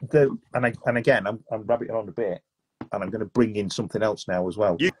 And again, I'm rabbiting on a bit, and I'm going to bring in something else now as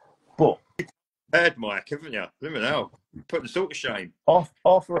well. But heard, Mike, haven't you? Let me know. Put the salt to shame.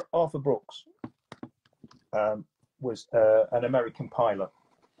 Arthur Brooks was an American pilot.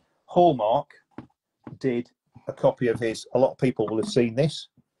 Hallmark did a copy of his. A lot of people will have seen this.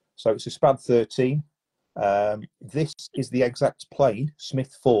 So it's a SPAD 13. This is the exact plane,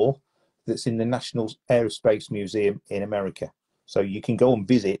 Smith 4, that's in the National Aerospace Museum in America. So you can go and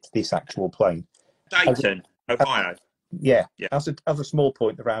visit this actual plane. Dayton, Ohio. Yeah. As a small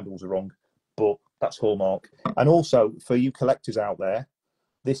point, the roundels are wrong, but that's Hallmark. And also, for you collectors out there,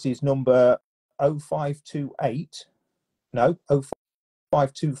 this is number 0528. No,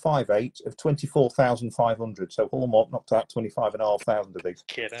 05258 of 24,500. So Hallmark knocked out 25,500 of these.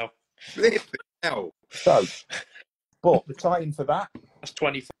 Kid hell. Hell. So, but the tie-in for that, That's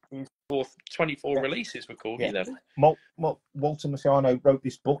 24 releases for Corgi then. Walter Marciano wrote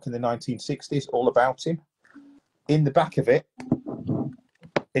this book in the 1960s, all about him. In the back of it,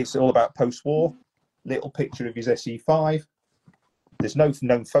 it's all about post-war. Little picture of his SE5. There's no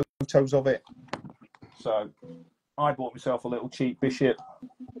known photos of it. So I bought myself a little cheap Bishop,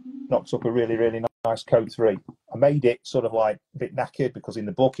 knocked up a really, really nice Code 3. I made it sort of like a bit knackered, because in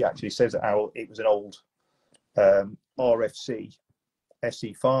the book it actually says how it was an old RFC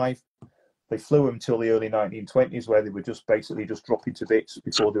SE5. They flew them until the early 1920s, where they were just basically just dropping to bits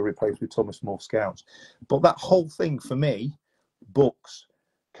before they were replaced with Thomas More Scouts. But that whole thing for me, books,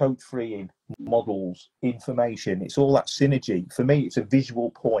 code freeing, models, information, it's all that synergy. For me, it's a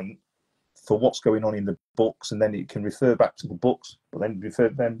visual point for what's going on in the books, and then it can refer back to the books, but then refer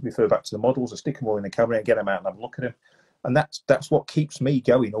back to the models, and stick them all in the camera and get them out and have a look at them. And that's what keeps me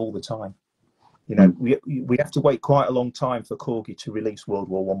going all the time. You know, we have to wait quite a long time for Corgi to release World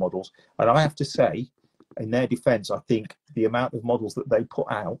War One models, and I have to say, in their defence, I think the amount of models that they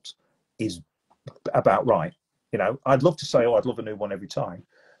put out is about right. You know, I'd love to say, I'd love a new one every time,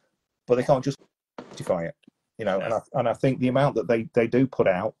 but they can't justify it. You know, and I think the amount that they do put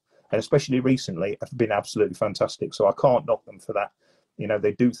out, and especially recently, have been absolutely fantastic. So I can't knock them for that. You know,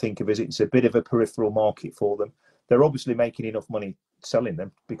 they do think of it as it's a bit of a peripheral market for them. They're obviously making enough money selling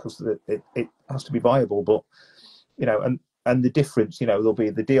them, because it has to be viable. But you know, and the difference, you know, there'll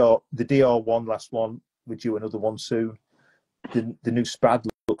be the DR1, last one, we're due another one soon. The new SPAD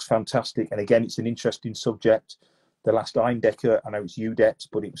looks fantastic, and again, it's an interesting subject. The last Eindecker, I know it's UDET,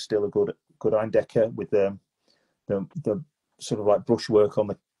 but it was still a good Eindecker with the sort of like brushwork on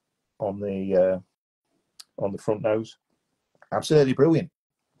the front nose. Absolutely brilliant.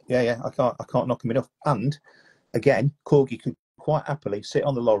 Yeah, I can't knock them enough. And again, Corgi could quite happily sit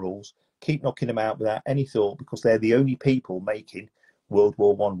on the laurels, keep knocking them out without any thought, because they're the only people making World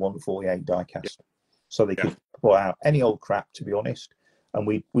War One 148 diecast. So they could put out any old crap, to be honest, and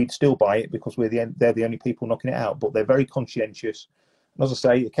we'd still buy it, because they're the only people knocking it out. But they're very conscientious, and as I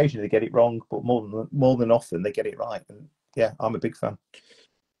say, occasionally they get it wrong, but more than often they get it right. And yeah, I'm a big fan.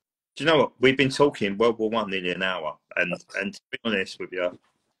 Do you know what? We've been talking World War One nearly an hour, and to be honest with you,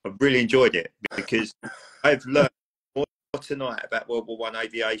 I've really enjoyed it, because I've learned more tonight about World War One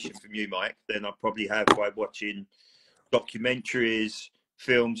aviation from you, Mike, than I probably have by watching documentaries,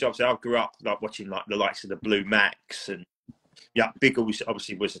 films. Obviously, I grew up like watching like the likes of the Blue Max, and Biggles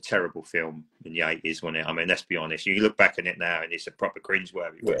obviously was a terrible film in the 80s, wasn't it? I mean, let's be honest. You look back on it now, and it's a proper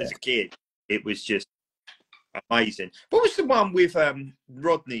cringeworthy. But as a kid, it was just amazing. What was the one with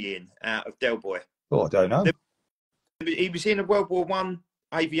Rodney in out of Del Boy? Oh, I don't know. He was in a World War One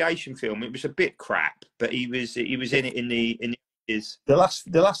aviation film. It was a bit crap, but he was in it in the years. The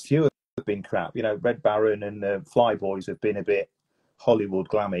last few have been crap. You know, Red Baron and Flyboys have been a bit Hollywood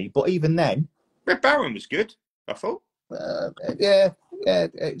glammy, but even then, Red Baron was good, I thought.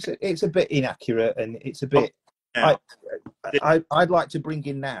 It's a bit inaccurate, and it's a bit. I'd like to bring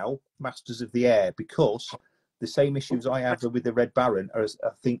in now Masters of the Air, because the same issues I have with the Red Baron are, I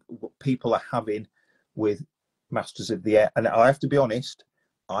think, what people are having with Masters of the Air. And I have to be honest,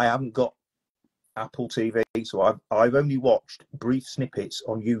 I haven't got Apple TV, so I've only watched brief snippets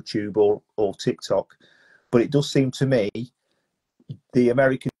on YouTube or TikTok, but it does seem to me the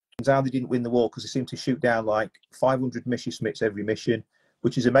Americans, how they didn't win the war, because they seem to shoot down like 500 Messerschmitts every mission,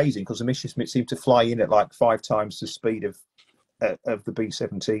 which is amazing because the Messerschmitt seem to fly in at like 5 times the speed of the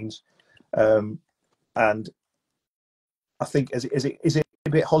B-17s, and I think is it a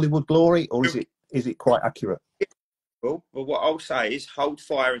bit Hollywood glory, or is it quite accurate? Well, what I'll say is hold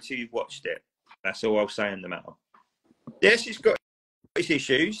fire until you've watched it. That's all I'll say in the matter. Yes, it's got its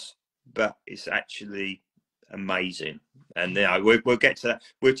issues, but it's actually amazing. And we'll get to that.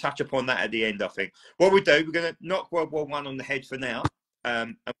 We'll touch upon that at the end, I think. What we do, we're going to knock World War One on the head for now,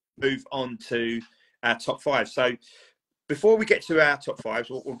 and move on to our top 5. So before we get to our top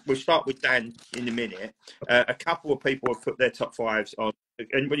 5s, we'll start with Dan in a minute. A couple of people have put their top 5s on.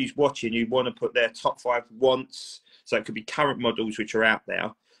 Anybody who's watching, you want to put their top 5 once. So it could be current models which are out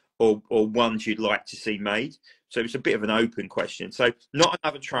there, or ones you'd like to see made. So it's a bit of an open question. So Not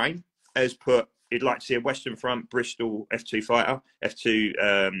Another Train has put, he'd like to see a Western Front Bristol F2 fighter,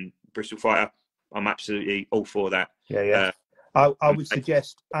 F2 Bristol fighter. I'm absolutely all for that. Yeah. I would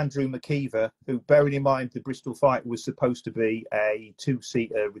suggest Andrew McKeever, who, bearing in mind the Bristol fighter was supposed to be a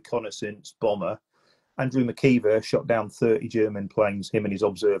 2-seater reconnaissance bomber. Andrew McKeever shot down 30 German planes, him and his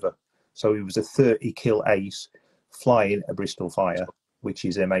observer. So he was a 30-kill ace flying a Bristol fighter, which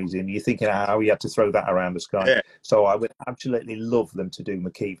is amazing. You're thinking how he had to throw that around the sky. Yeah. So I would absolutely love them to do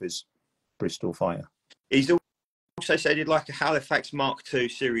McKeever's Bristol fighter. He's also said he'd like a Halifax Mark II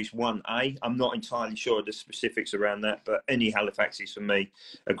Series 1A. I'm not entirely sure of the specifics around that, but any Halifaxes for me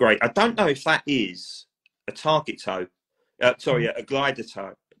are great. I don't know if that is a target tow. A glider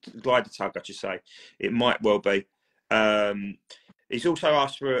tug, I should say. It might well be. He's also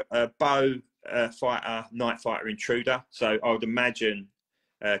asked for a bow fighter, night fighter intruder. So I would imagine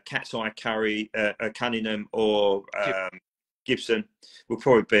Cat's Eye Cunningham or Gibson will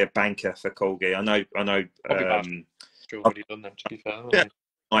probably be a banker for Corgi. I know. Already done them, to be fair. Yeah.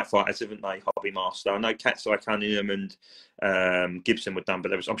 Night fighters, haven't they? Hobby Master. I know Cat's Eye Cunningham and Gibson were done,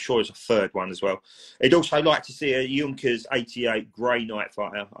 but I'm sure there's a third one as well. He'd also like to see a Junkers 88 grey night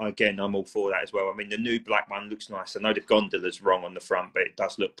fighter. Again, I'm all for that as well. I mean, the new black one looks nice. I know the gondola's wrong on the front, but it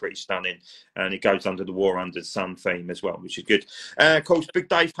does look pretty stunning, and it goes under the War Under the Sun theme as well, which is good. Of course, Big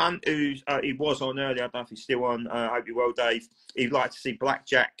Dave Hunt, who he was on earlier. I don't know if he's still on. I hope you're well, Dave. He'd like to see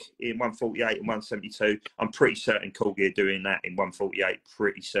Blackjack in 148 and 172. I'm pretty certain Corgi are doing that in 148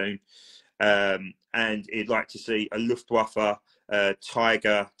 pretty soon. And he'd like to see a Luftwaffe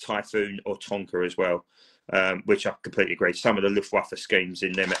Tiger, Typhoon or Tonka as well, which I completely agree. Some of the Luftwaffe schemes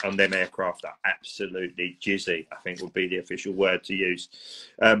on them aircraft are absolutely jizzy, I think would be the official word to use.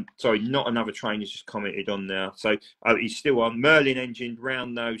 Sorry, Not Another Train has just commented on there. So he's still on. Merlin engined,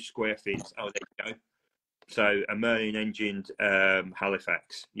 round nose, square fins. Oh, there you go. So a Merlin engined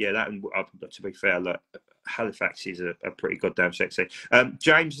Halifax. Yeah, that, to be fair, look, Halifax is a pretty goddamn sexy.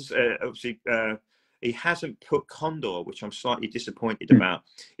 James, obviously, he hasn't put Condor, which I'm slightly disappointed about.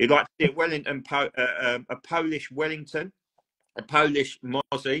 He'd like to see a Wellington, a Polish Wellington, a Polish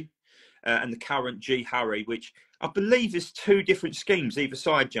Mozzie, and the current G Hurry, which I believe is 2 different schemes either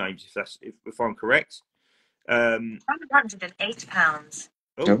side, James, if I'm correct. £108.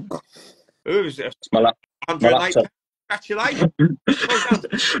 Oh, it's my laptop. Congratulations. Well done.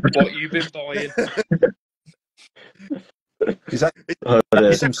 What you've been buying. Is that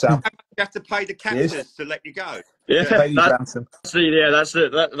some sound? You have to pay the captors to let you go. Yeah, that's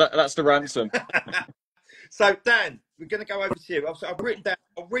the ransom. So Dan, we're going to go over to you. I've written down.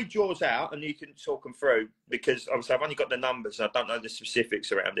 I'll read yours out, and you can talk them through because obviously I've only got the numbers. And I don't know the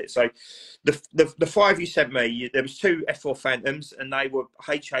specifics around it. So the 5 you sent me, there was 2 F4 Phantoms, and they were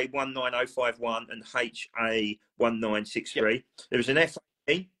HA 19051 and HA 1963. Yep. There was an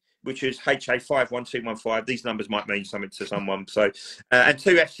F18, which is HA 51215. These numbers might mean something to someone. So, and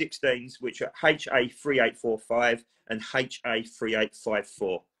 2 F16s, which are HA 3845 and HA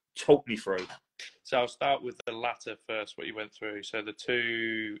 3854. Talk me through. So I'll start with the latter first, what you went through. So the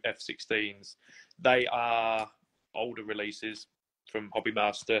 2 F16s, they are older releases from Hobby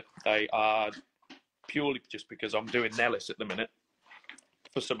Master. They are purely just because I'm doing Nellis at the minute.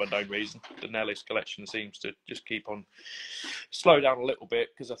 For some unknown reason, the Nellis collection seems to just keep on slow down a little bit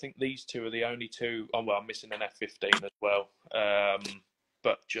because I think these 2 are the only 2. Oh, well, I'm missing an F15 as well.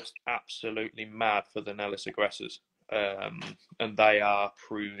 But just absolutely mad for the Nellis aggressors. And they are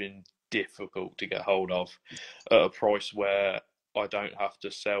proving difficult to get hold of at a price where I don't have to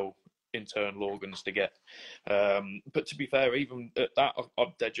sell internal organs to get. But to be fair, even at that,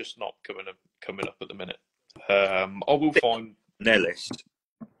 they're just not coming up at the minute. I will find Nellis.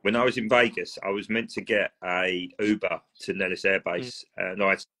 when I was in Vegas, I was meant to get a Uber to Nellis Air Base, and I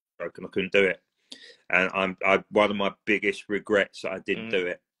had stroke and I couldn't do it. And one of my biggest regrets that I didn't do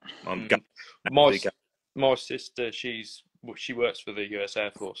it. My sister, she works for the US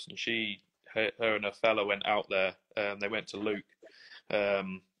Air Force, and her and her fella went out there. They went to Luke,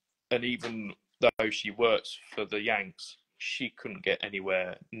 and even though she works for the Yanks, she couldn't get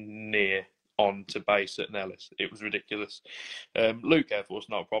anywhere near on to base at Nellis. It was ridiculous. Luke Air Force,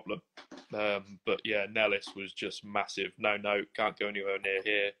 not a problem. But yeah, Nellis was just massive. No, can't go anywhere near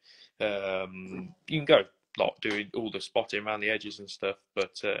here. You can go like doing all the spotting around the edges and stuff,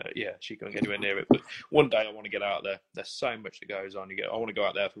 but yeah, she couldn't get anywhere near it. But one day I want to get out there. There's so much that goes on. I want to go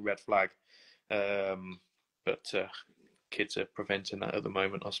out there for red flag, but kids are preventing that at the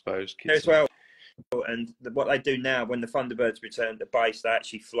moment, I suppose. As well. And what they do now, when the Thunderbirds return to base, they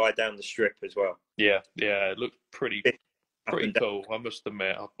actually fly down the strip as well. Yeah, it looked pretty cool, I must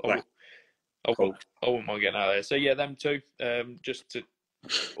admit. I wouldn't mind getting out there. So yeah, them two, just to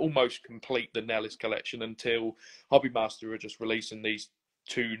almost complete the Nellis collection until Hobby Master are just releasing these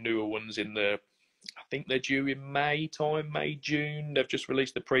two newer ones I think they're due in May, June. They've just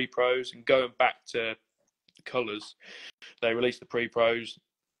released the pre-pros, and going back to colours, they released the pre-pros,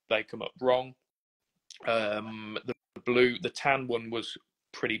 they come up wrong. The tan one was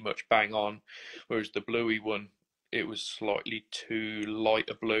pretty much bang on, whereas the bluey one, it was slightly too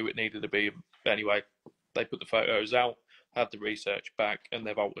light a blue. It needed to be. Anyway, they put the photos out, had the research back, and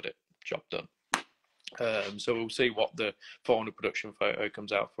they've altered it. Job done. So we'll see what the final production photo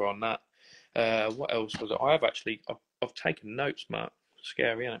comes out for on that. What else was it? I've taken notes, Matt.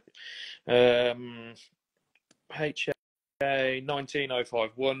 Scary, isn't it? HA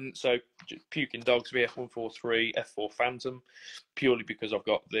 19051, so Puking Dogs VF143 F4 Phantom, purely because I've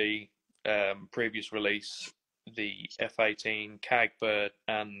got the previous release, the F18 Cagbird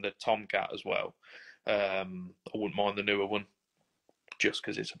and the Tomcat as well. I wouldn't mind the newer one, just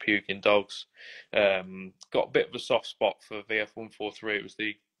because it's a Puking Dogs. Got a bit of a soft spot for VF143. It was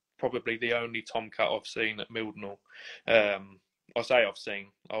probably the only Tomcat I've seen at Mildenhall. I say I've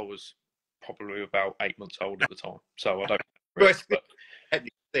seen. I was probably about 8 months old at the time, so I don't remember it,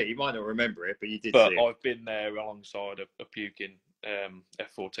 but you might not remember it, but you did. But I've been there alongside a Puking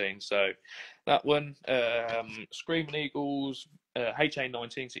F14. So that one, Screaming Eagles HA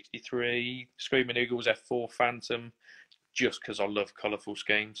 1963, Screaming Eagles F4 Phantom, just because I love colourful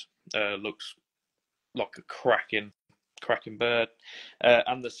schemes. Looks like a cracking bird,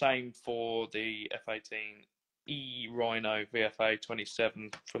 and the same for the F18 Rhino VFA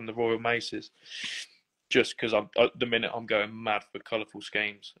 27 from the Royal Maces, just because at the minute I'm going mad for colourful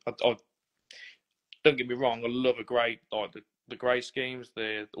schemes. I don't get me wrong, I love a grey, like the grey schemes.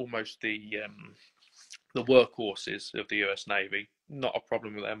 They're almost the workhorses of the US Navy. Not a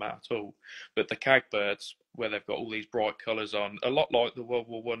problem with them at all. But the Cagbirds, where they've got all these bright colours on, a lot like the World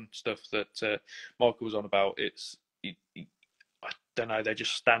War I stuff that Michael was on about. I don't know, they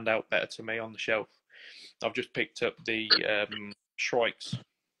just stand out better to me on the shelf. I've just picked up the Shrikes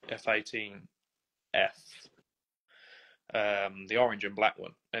F18F, the orange and black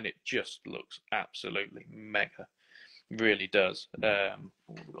one, and it just looks absolutely mega. Really does.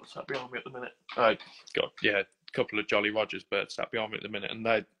 We've got sat behind me at the minute. I got a couple of Jolly Rogers birds sat behind me at the minute,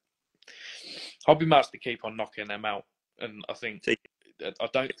 and Hobby Master keep on knocking them out. And I don't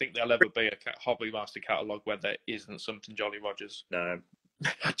think there'll ever be a Hobby Master catalogue where there isn't something Jolly Rogers. No.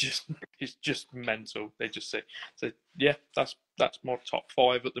 It's just mental. They just say, so yeah, that's my top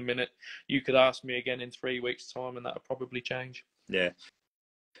 5 at the minute. You could ask me again in 3 weeks' time, and that'll probably change. Yeah.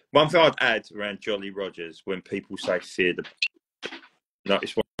 One thing I'd add around Jolly Rogers, when people say fear the,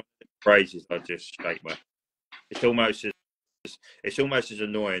 it's one of the phrases I just shake my. It's almost as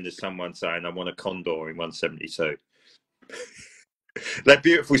annoying as someone saying I want a Condor in 172. They're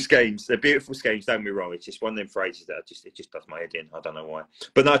beautiful schemes. Don't get me wrong. It's just one of them phrases that it just does my head in. I don't know why.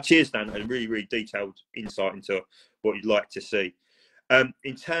 But no, cheers, Dan, and really, really detailed insight into what you'd like to see.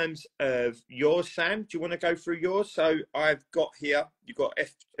 In terms of yours, Sam, do you want to go through yours? So I've got here, you've got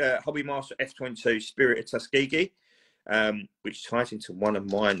Hobby Master F22 Spirit of Tuskegee, which ties into one of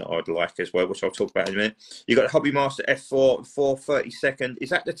mine that I'd like as well, which I'll talk about in a minute. You've got Hobby Master F4 432nd. Is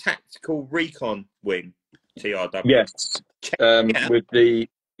that the Tactical Recon Wing? TRW. Yes. With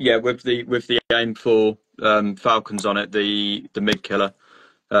the aim for Falcons on it, the mid killer.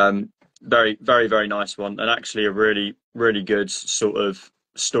 Very, very, very nice one, and actually a really, really good sort of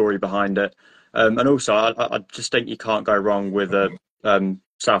story behind it. And also, I just think you can't go wrong with a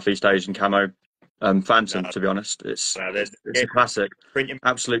Southeast Asian camo Phantom. No, To be honest, it's no, it's a classic, printing.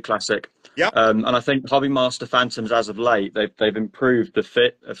 absolute classic. Yeah. And I think Hobby Master Phantoms, as of late, they've improved the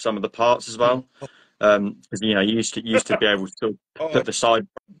fit of some of the parts as well. Because you used to be able to Oh, put the side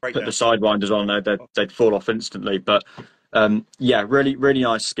break put the down. sidewinders on there, they'd fall off instantly. But yeah, really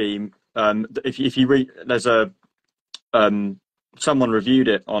nice scheme. If you read, there's a someone reviewed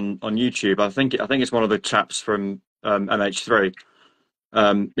it on YouTube. I think it's one of the chaps from MH3.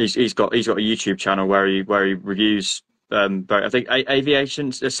 He's got a YouTube channel where he reviews. I think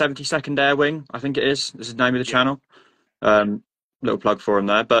Aviation's a 70-second air wing. I think it is. This is the name of the Yeah. channel. Little plug for him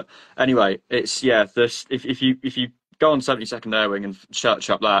there. But anyway, it's this. If you go on 70-second air wing and search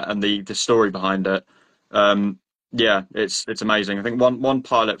up that and the story behind it, yeah, it's amazing. I think one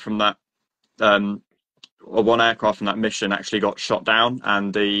pilot from that or one aircraft from that mission actually got shot down,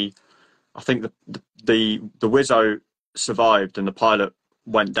 and I think the Wizzo survived and the pilot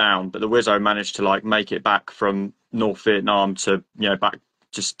went down, but the Wizzo managed to like make it back from North Vietnam to back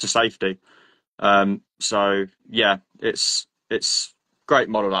just to safety. So yeah, it's great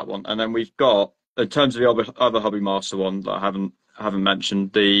model, that one. And then we've got, in terms of the other Hobby Master one that I haven't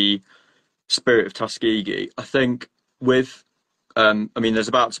mentioned, the Spirit of Tuskegee. I think with I mean, there's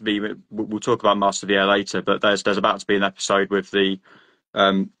about to be. We'll talk about Master of the Air later, but there's about to be an episode with the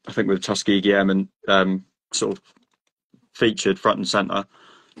I think with Tuskegee Airmen sort of featured front and center.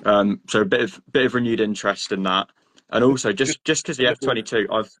 So a bit of renewed interest in that, and also just because the F-22,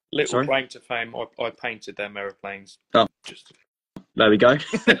 Little sorry, claim to fame. I painted them aeroplanes. Oh, Just there we go,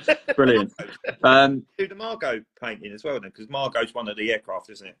 brilliant. Do the Margot painting as well then, because Margot's one of the aircraft,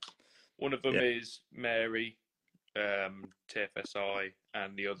 isn't it? one of them is Mary, TFSI,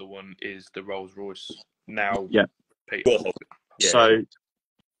 and the other one is the Rolls Royce. Now, Yeah. Peter. Yeah. So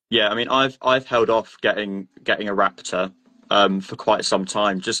yeah, I mean, I've held off getting a Raptor for quite some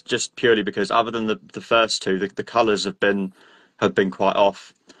time, just purely because other than the first two, the colours have been quite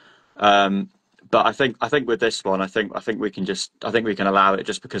off. But I think with this one, I think we can allow it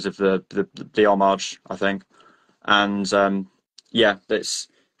just because of the homage, I think. And yeah, it's,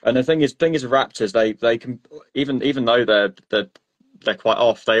 and the thing is with Raptors, they can, even though they're quite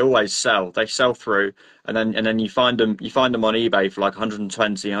off, they always sell. They sell through, and then you find them on eBay for like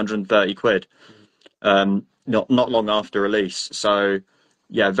 120, 130 quid. Not long after release. So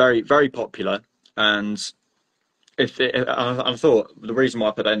yeah, very popular. And I thought the reason why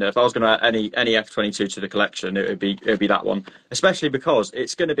I put that in there, if I was going to add any F-22 to the collection, it would be that one, especially because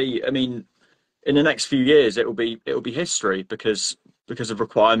it's going to be. I mean, in the next few years, it will be history because of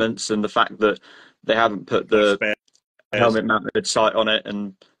requirements and the fact that they haven't put the helmet mounted sight on it,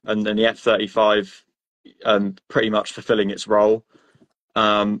 and then the F-35 pretty much fulfilling its role.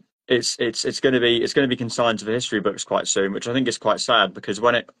 It's going to be consigned to the history books quite soon, which I think is quite sad, because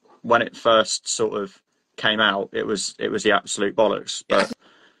when it first sort of came out, it was the absolute bollocks. But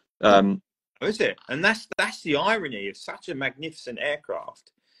is it? And that's the irony of such a magnificent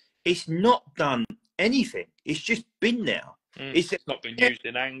aircraft. It's not done anything. It's just been there. It's not been used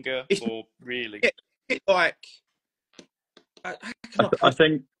in anger or really. It's like I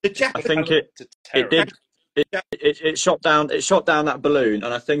think it did. It shot down that balloon,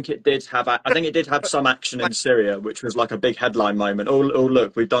 and I think it did have some action in Syria, which was like a big headline moment. Oh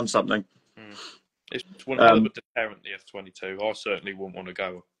look, we've done something. It's one hell of a deterrent, the F-22. I certainly wouldn't want to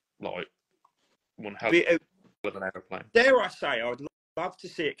go like one hell of an aeroplane. Dare I say, I'd love to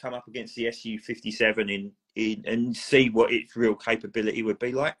see it come up against the Su-57 in and see what its real capability would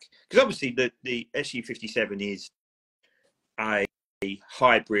be like. Because obviously the Su-57 is a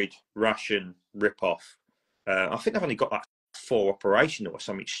hybrid Russian rip-off. I think they've only got like 4 operational or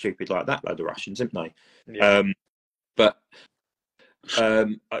something stupid like that, like the Russians, haven't they? Yeah. But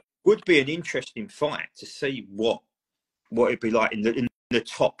it would be an interesting fight to see what it'd be like in the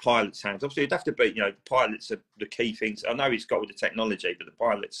top pilots' hands. Obviously, it'd have to be, the pilots are the key things. I know he's got all the technology, but the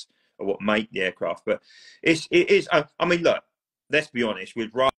pilots are what make the aircraft. But it is. I mean, look, let's be honest.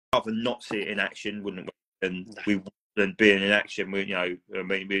 We'd rather not see it in action, wouldn't we? Than being in action. We're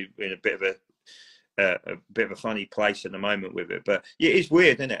in a bit of a funny place at the moment with it. But yeah, it's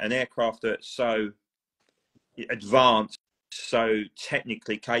weird, isn't it? An aircraft that's so advanced, so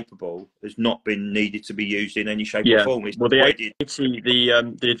technically capable, has not been needed to be used in any shape or form. Well, the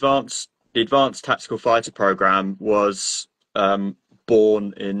advanced tactical fighter program was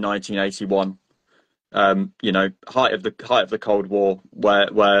born in 1981. Height of the Cold War,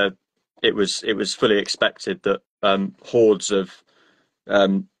 where it was fully expected that hordes of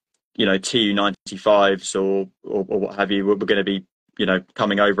Tu-95s or what have you were going to be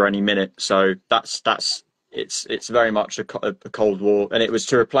coming over any minute. So it's very much a Cold War, and it was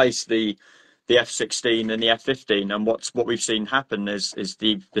to replace the F-16 and the F-15, and what we've seen happen is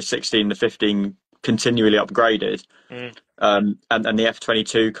the 16, the 15 continually upgraded, and the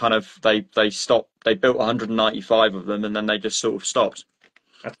F-22 kind of they stopped. They built 195 of them, and then they just sort of stopped.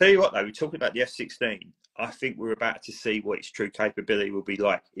 I'll tell you what, though, we're talking about the F-16. I think we're about to see what its true capability will be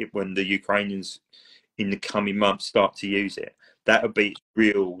like when the Ukrainians in the coming months start to use it. That'll be its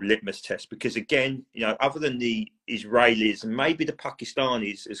real litmus test, because again, you know, other than the Israelis and maybe the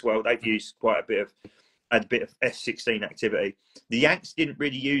Pakistanis as well, they've used quite a bit of F-16 activity. The Yanks didn't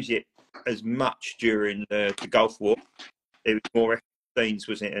really use it as much during the Gulf War. It was more F-15s,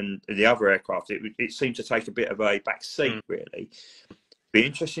 wasn't it, and the other aircraft. It seemed to take a bit of a back seat, really. Be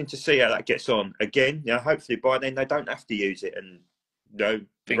interesting to see how that gets on. Again, you know, hopefully by then they don't have to use it, and you know,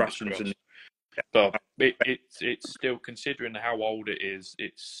 the Russians and. But it's still, considering how old it is,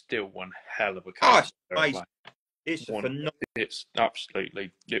 it's still one hell of a car. It's phenomenal. It's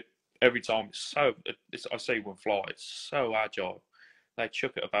absolutely. Every time I see one fly, it's so agile. They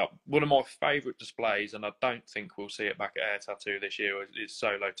chuck it about. One of my favourite displays, and I don't think we'll see it back at Air Tattoo this year, is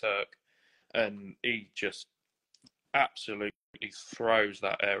Solo Turk, and he just absolutely throws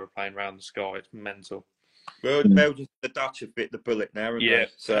that aeroplane around the sky. It's mental. Well, the Belgians, the Dutch have bit the bullet now, haven't they?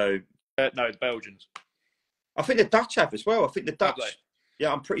 So no, the Belgians. I think the Dutch have as well. I think the Dutch.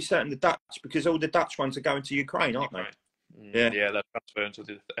 Yeah, I'm pretty certain the Dutch, because all the Dutch ones are going to Ukraine, aren't they? Yeah, they're transferring to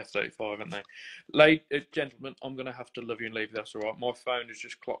the F-35, aren't they? Ladies, gentlemen, I'm going to have to love you and leave. That's all right. My phone has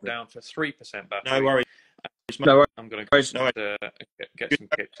just clocked down to 3% battery. No worries. I'm going to get some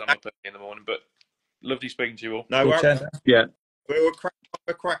kicks. I'm up in the morning, but lovely speaking to you all. No worries. Yeah. We'll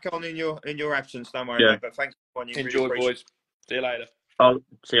crack on in your absence. Don't worry, mate, but thanks for joining. Enjoy, boys. See you later. I'll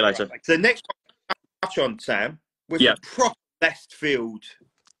see you later. So the next one to touch on, Sam, was a proper left field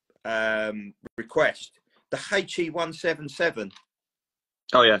request. The HE177.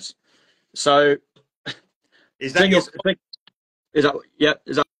 Oh yes. So is that is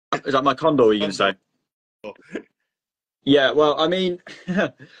that my Condor? You can say. Yeah. Well, I mean,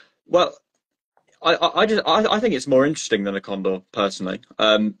 well, I think it's more interesting than a Condor personally.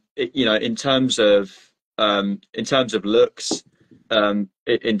 You know, in terms of looks, in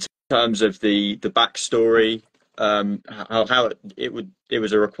terms of the backstory, how it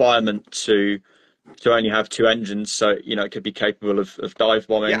was a requirement to only have 2 engines, so you know it could be capable of dive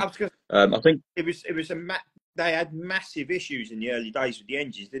bombing. Yeah, I think it was they had massive issues in the early days with the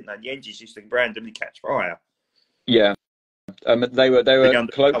engines, didn't they? The engines used to randomly catch fire. Yeah, they were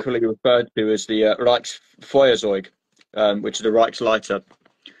colloquially referred to as the Reichsfeuerzeug, which is the Reichsleiter.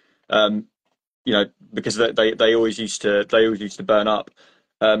 You know, because they always used to burn up.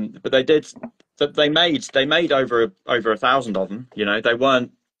 But they made over 1,000 of them. You know, they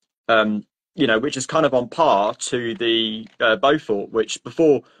weren't. You know, which is kind of on par to the Beaufort, which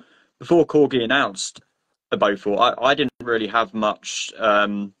before Corgi announced the Beaufort, I didn't really have much,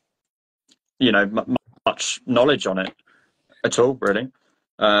 you know, much knowledge on it at all, really.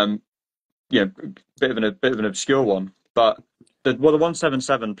 You know, bit of an obscure one, but the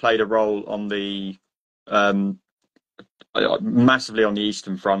 177 played a role on the massively on the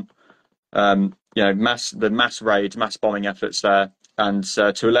Eastern Front. You know, the mass raids, mass bombing efforts there, and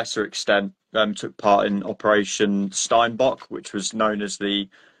to a lesser extent took part in Operation Steinbock, which was known as the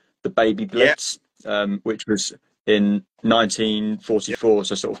Baby Blitz, which was in 1944,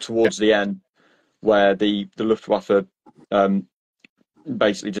 so sort of towards the end, where the Luftwaffe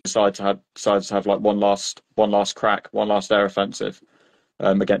basically decided to have like one last air offensive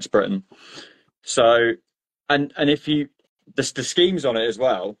against Britain. So, and if you the schemes on it as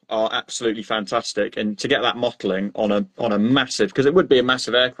well are absolutely fantastic, and to get that mottling on a massive, because it would be a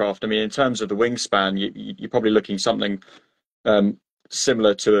massive aircraft. I mean, in terms of the wingspan, you're probably looking something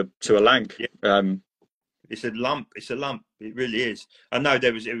similar to a Lank. It's a lump. It really is. I know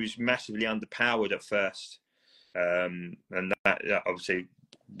it was massively underpowered at first, and that obviously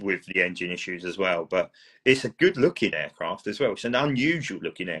with the engine issues as well. But it's a good looking aircraft as well. It's an unusual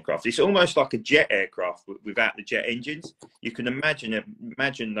looking aircraft. It's almost like a jet aircraft without the jet engines. You can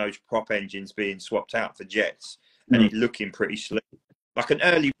imagine those prop engines being swapped out for jets, and it looking pretty slick, like an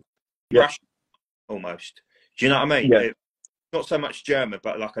early Russian almost. Do you know what I mean? Yeah. Not so much German,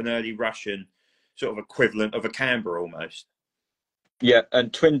 but like an early Russian sort of equivalent of a Canberra almost. Yeah,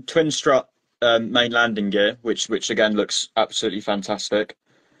 and twin strut main landing gear, which again looks absolutely fantastic.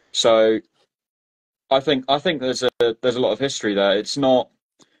 So I think there's a lot of history there. It's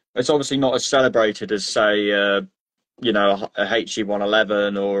obviously not as celebrated as say you know, a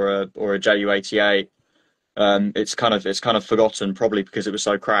HE111 or a JU88. It's kind of forgotten, probably because it was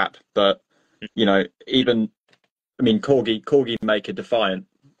so crap. But you know, even I mean, Corgi make a Defiant,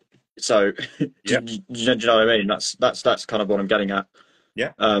 So Yeah, do you know what I mean? That's kind of what I'm getting at.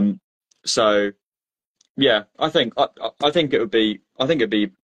 yeah. So yeah, I think it'd be a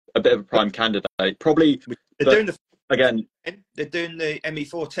bit of a prime candidate, probably. They're But doing the again, they're doing the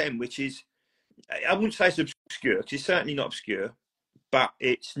ME410, which is, I wouldn't say it's obscure because it's certainly not obscure, but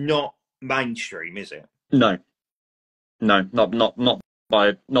it's not mainstream, is it? no, no, not by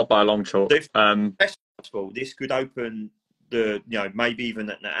a long chalk. So if it's possible, this could open the, maybe even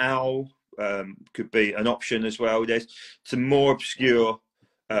an owl could be an option as well. There's some more obscure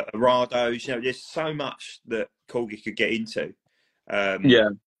Arados. There's so much that Corgi could get into. Yeah,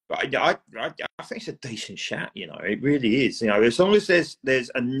 But I think it's a decent shout. It really is. As long as there's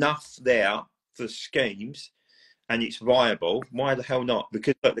enough there for schemes and it's viable, why the hell not?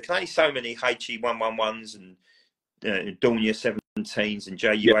 Because look, there can only so many HE111s and Dornier 17s and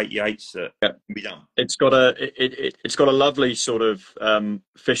JU88s that can be done. it's got a lovely sort of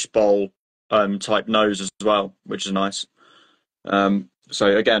fishbowl type nose as well, which is nice.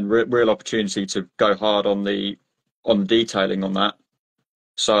 So again, real opportunity to go hard on the detailing on that.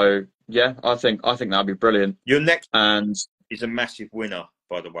 So yeah, I think that'd be brilliant. Your next And is a massive winner,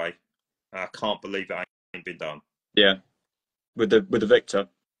 by the way. I can't believe it ain't been done. yeah, with the Victor.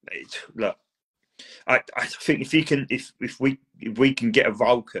 Look, I think if we can get a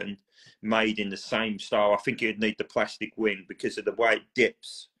Vulcan made in the same style, I think it'd need the plastic wing because of the way it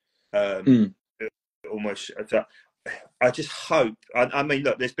dips. Almost. I just hope. I mean,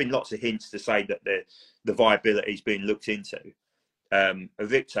 look, there's been lots of hints to say that the viability is being looked into. A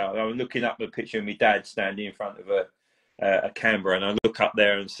Victor. I'm looking up a picture of my dad standing in front of a camera, and I look up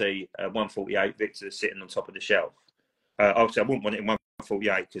there and see a 148 Victor sitting on top of the shelf. Obviously, I wouldn't want it in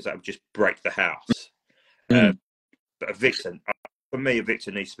 148 because that would just break the house. But a Victor, for me, a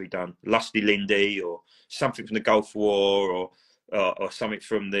Victor needs to be done. Lusty Lindy or something from the Gulf War or something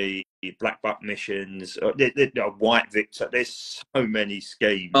from the Black Buck missions. Or a White Victor. There's so many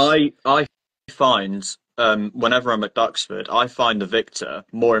schemes. I find whenever I'm at Duxford, I find the Victor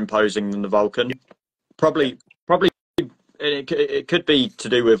more imposing than the Vulcan. Probably it could be to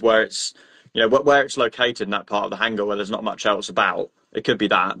do with where it's where it's located in that part of the hangar where there's not much else about. It could be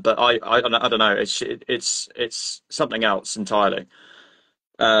that, but I don't know. It's something else entirely.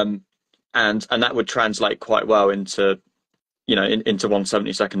 And that would translate quite well into into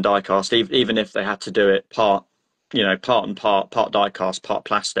 1/72 diecast, even if they had to do it part diecast, part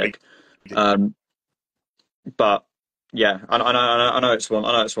plastic. But yeah, I know it's one.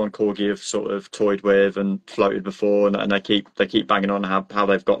 I know it's one Corgi have sort of toyed with and floated before, and they keep banging on how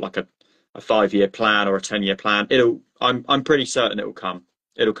they've got like a 5-year plan or a 10-year plan. I'm pretty certain it'll come.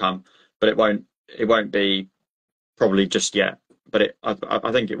 It'll come, but it won't be probably just yet. But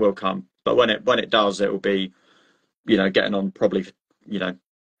I think it will come. But when it does, it will be getting on probably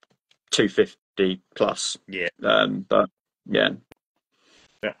 250 plus. Yeah. But yeah.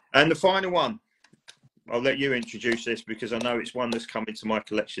 And the final one. I'll let you introduce this because I know it's one that's coming to my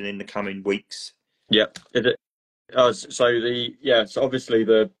collection in the coming weeks. Yeah. So obviously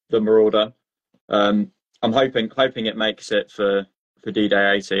the Marauder. I'm hoping it makes it for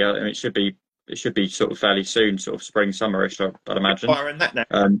D-Day 80. I mean, it should be sort of fairly soon, sort of spring summerish, I'd imagine. Firing that now.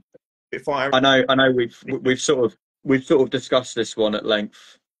 I know we've sort of discussed this one at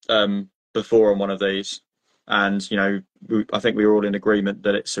length before on one of these, and I think we were all in agreement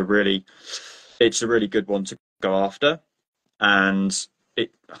that it's a really good one to go after, and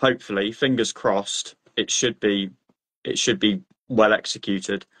it hopefully, fingers crossed, it should be well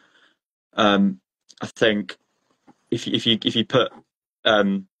executed. I think if you put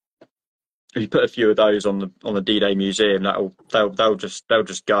a few of those on the D-Day museum, they'll just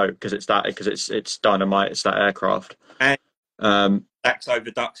go because it's dynamite. It's that aircraft. And that's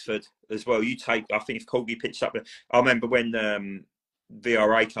over Duxford as well. I think if Corgi pitched up, I remember when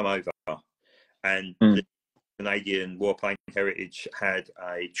VRA come over and the Canadian Warplane Heritage had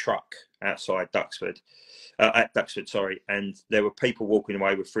a truck outside Duxford, at Duxford, sorry, and there were people walking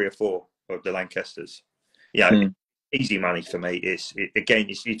away with 3 or 4 of the Lancasters. Easy money for me. Again,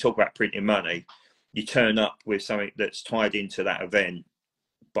 you talk about printing money. You turn up with something that's tied into that event,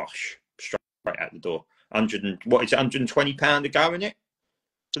 bosh, straight out the door. £120 to go in it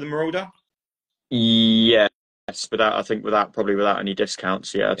for the Marauder? Yes, probably without any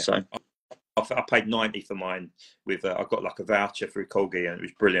discounts. Yeah, I'd say. I paid 90 for mine with I got like a voucher through Corgi and it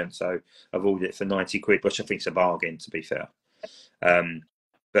was brilliant. So I've ordered it for 90 quid, which I think is a bargain, to be fair.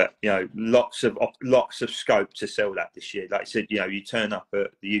 But lots of scope to sell that this year. Like I said, you turn up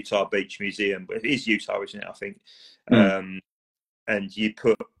at the Utah Beach Museum, but it is Utah, isn't it? I think, and you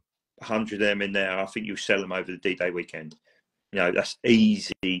put 100 of them in there. I think you'll sell them over the D-Day weekend. you know, that's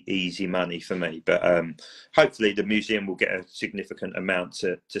easy money for me. But hopefully the museum will get a significant amount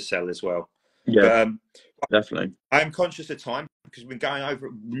to sell as well. Yeah, But definitely. I am conscious of time because we've been going over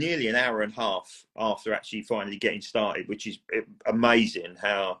nearly an hour and a half after actually finally getting started, which is amazing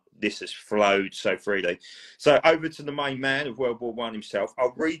how this has flowed so freely. So over to the main man of World War One himself.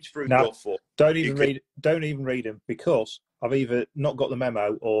 I'll read through your four. Don't even read them, because I've either not got the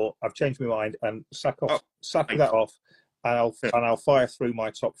memo or I've changed my mind, and sack that off, and I'll fire through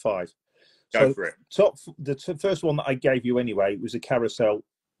my top five. Go for it. The first one that I gave you anyway was a Carousel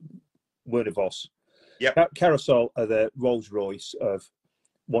Werner Voss. Yep. That Carousel are the Rolls Royce of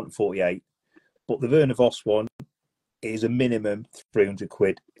 148, but the Werner Voss one is a minimum 300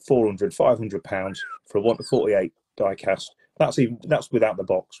 quid, 400, 500 pounds for a 148 die cast. That's without the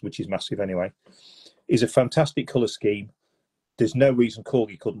box, which is massive anyway. Is a fantastic colour scheme. There's no reason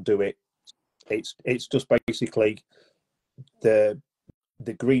Corgi couldn't do it. It's just basically the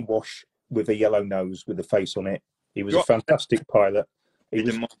green wash with a yellow nose with the face on it. He was a fantastic pilot. He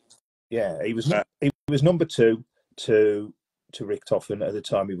was number two to Richtofen at the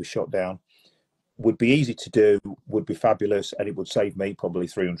time he was shot down. Would be easy to do, would be fabulous, and it would save me probably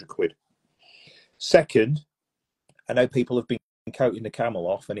 300 quid. Second, I know people have been coating the Camel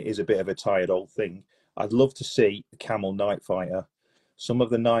off, and it is a bit of a tired old thing. I'd love to see the Camel Night Fighter. Some of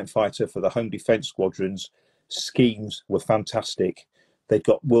the Night Fighter for the Home Defence Squadrons schemes were fantastic. They'd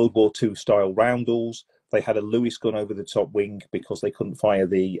got World War II style roundels. They had a Lewis gun over the top wing because they couldn't fire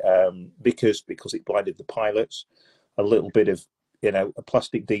the Vickers because it blinded the pilots. A little bit of, a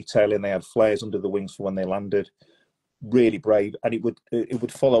plastic detailing. They had flares under the wings for when they landed. Really brave, and it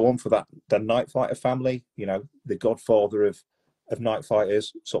would follow on for that. The Night Fighter family, the godfather of night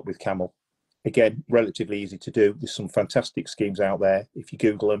fighters, sort with Camel. Again, relatively easy to do. There's some fantastic schemes out there. If you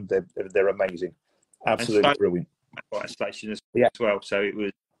Google them, they're amazing. Absolutely brilliant. Quite a station as well. So it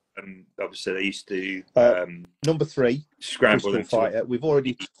was obviously they used to number 3 scramble Bristol Fighter. We've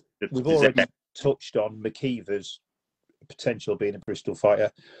already touched on McKeever's potential being a Bristol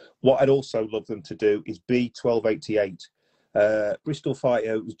Fighter. What I'd also love them to do is B1288. Bristol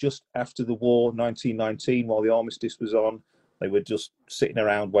Fighter was just after the war, 1919, while the armistice was on. They were just sitting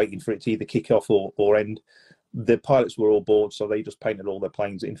around waiting for it to either kick off or end. The pilots were all bored, so they just painted all their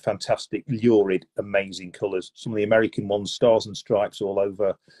planes in fantastic, lurid, amazing colours. Some of the American ones, stars and stripes all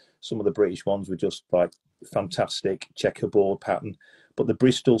over. Some of the British ones were just like fantastic checkerboard pattern. But the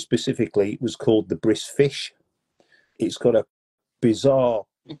Bristol specifically was called the Briss Fish. It's got a bizarre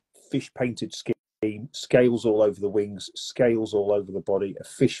fish painted scheme, scales all over the wings, scales all over the body, a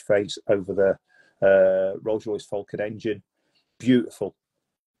fish face over the Rolls-Royce Falcon engine. Beautiful.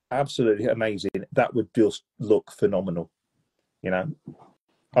 Absolutely amazing. That would just look phenomenal. I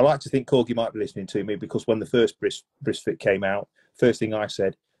like to think Corgi might be listening to me, because when the first Brisfit came out, first thing I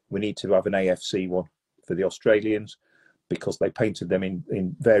said, we need to have an AFC one for the Australians, because they painted them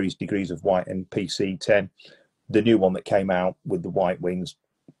in various degrees of white and PC10. The new one that came out with the white wings,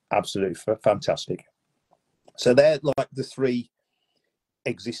 absolutely fantastic. So they're like the 3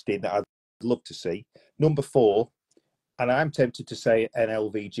 existing that I'd love to see. Number 4, and I'm tempted to say an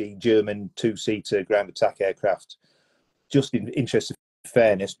LVG German 2-seater ground attack aircraft, just in interest of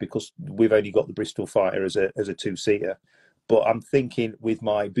fairness, because we've only got the Bristol Fighter as a 2-seater. But I'm thinking, with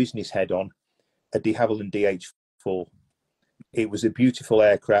my business head on, a de Havilland DH4. It was a beautiful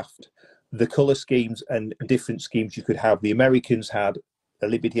aircraft. The colour schemes and different schemes you could have. The Americans had a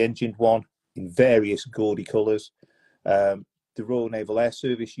Liberty engined one in various gaudy colours. The Royal Naval Air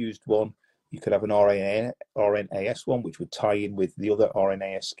Service used one. You could have an RNAS one, which would tie in with the other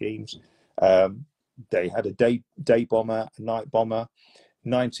RNAS schemes. They had a day bomber, a night bomber.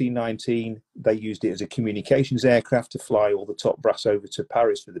 1919, they used it as a communications aircraft to fly all the top brass over to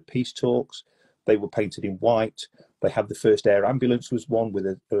Paris for the peace talks. They were painted in white. They had the first air ambulance was one with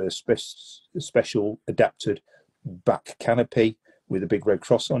a special adapted back canopy with a big red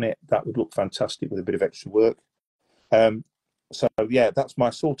cross on it. That would look fantastic with a bit of extra work. So yeah, that's my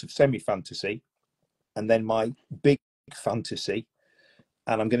sort of semi-fantasy. And then my big fantasy,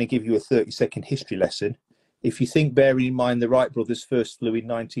 and I'm going to give you a 30-second history lesson. If you think, bearing in mind the Wright brothers first flew in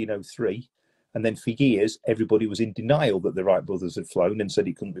 1903, and then for years everybody was in denial that the Wright brothers had flown and said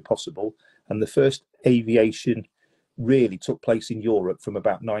it couldn't be possible. And the first aviation really took place in Europe from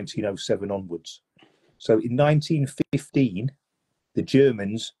about 1907 onwards. So in 1915, the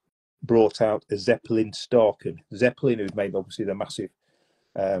Germans brought out a Zeppelin Starken. Zeppelin, who'd made obviously the massive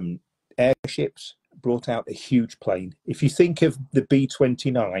airships, brought out a huge plane. If you think of the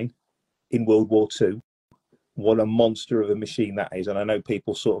B-29 in World War II, what a monster of a machine that is. And I know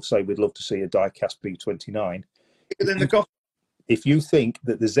people sort of say we'd love to see a die-cast B-29. Bigger than the Gotham. if you think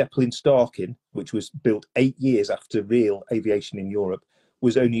that the Zeppelin Starkin, which was built 8 years after real aviation in Europe,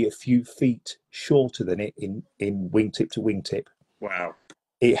 was only a few feet shorter than it in wingtip to wingtip. Wow.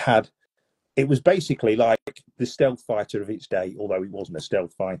 It was basically like the stealth fighter of its day, although it wasn't a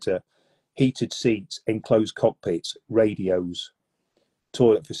stealth fighter. Heated seats, enclosed cockpits, radios,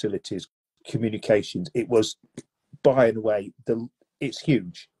 toilet facilities, communications. It was by and away it's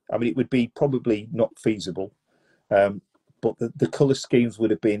huge. I mean, it would be probably not feasible, but the colour schemes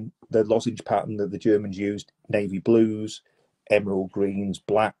would have been the lozenge pattern that the Germans used: navy blues, emerald greens,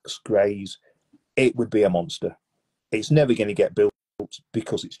 blacks, greys. It would be a monster. It's never going to get built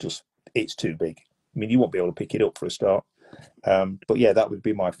because it's too big. I mean, you won't be able to pick it up for a start. But yeah, that would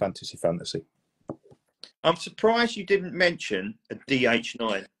be my fantasy. I'm surprised you didn't mention a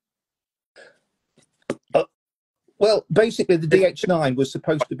DH9. Well, basically, the DH9 was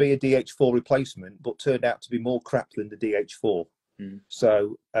supposed to be a DH4 replacement, but turned out to be more crap than the DH4.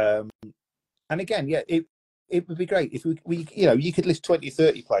 So, and again, yeah, it would be great if we you could list 20,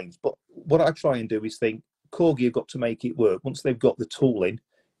 30 planes. But what I try and do is think, Corgi have got to make it work. Once they've got the tooling,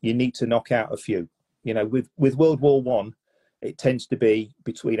 you need to knock out a few. With World War One, it tends to be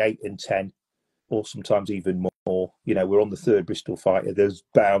between 8 and 10, or sometimes even more. We're on the third Bristol fighter. There's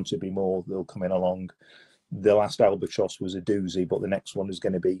bound to be more that'll come in along. The last Albatross was a doozy, but the next one is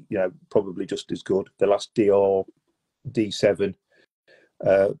going to be, probably just as good. The last DR D7,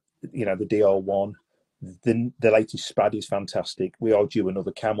 the DR1, the latest Spad is fantastic. We are due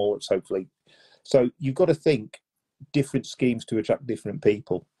another Camel. It's hopefully. So you've got to think different schemes to attract different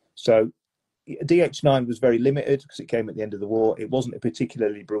people. So DH9 was very limited because it came at the end of the war. It wasn't a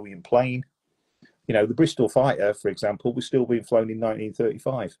particularly brilliant plane. The Bristol fighter, for example, was still being flown in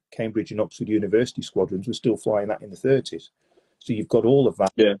 1935. Cambridge and Oxford University squadrons were still flying that in the 30s. So you've got all of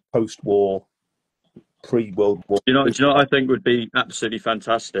that post-war, pre-World War. Do you know what I think would be absolutely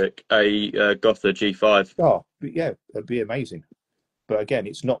fantastic? A Gotha G5. Oh, yeah, that'd be amazing. But again,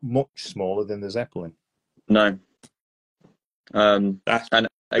 it's not much smaller than the Zeppelin. No. And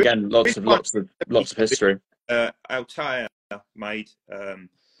again, lots of history. Altair made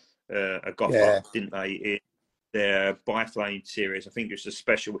a Gotha, didn't they, in their biplane series? I think it was a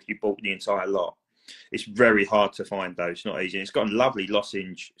special if you bought the entire lot. It's very hard to find those. Not easy. It's got a lovely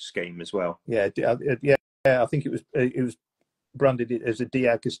lozenge scheme as well. Yeah. I think it was branded as a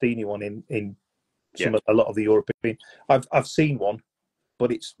D'Agostini one in a lot of the European. I've seen one,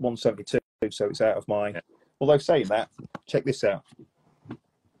 but it's 172, so it's out of my. Yeah. Although saying that, check this out.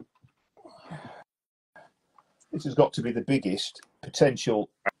 This has got to be the biggest potential.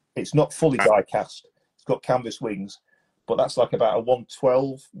 It's not fully die cast. It's got canvas wings, but that's like about a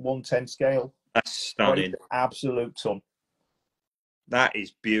 112, 110 scale. That's stunning. Absolute ton. That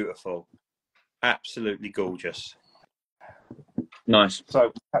is beautiful. Absolutely gorgeous. Nice.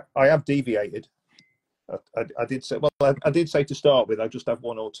 So I have deviated. I did say, I did say to start with, I just have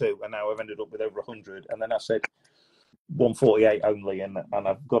one or two, and now I've ended up with over 100. And then I said 148 only, and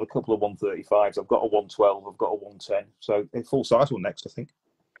I've got a couple of 135s. I've got a 112. I've got a 110. So a full size one next, I think.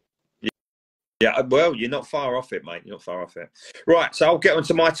 Yeah, well, you're not far off it, mate. You're not far off it. Right, so I'll get on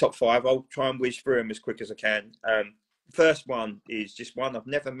to my top five. I'll try and whiz through them as quick as I can. First one is just one I've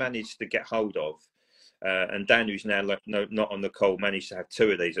never managed to get hold of. And Dan, who's now not on the call, managed to have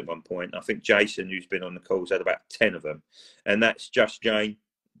two of these at one point. I think Jason, who's been on the call, has had about 10 of them. And that's Just Jane,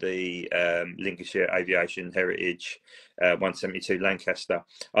 the Lincolnshire Aviation Heritage 172 Lancaster.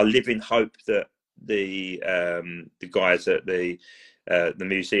 I live in hope that the guys at the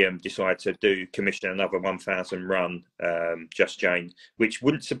museum decide to commission another 1,000 run Just Jane, which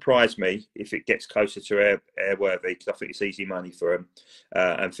wouldn't surprise me if it gets closer to airworthy, because I think it's easy money for them,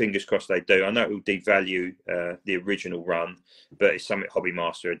 and fingers crossed they do. I know it will devalue the original run, but it's something Hobby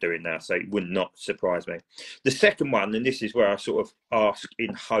Master are doing now, so it would not surprise me. The second one, and this is where I sort of ask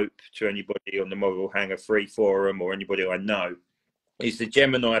in hope to anybody on the Model Hangar Free Forum or anybody I know, is the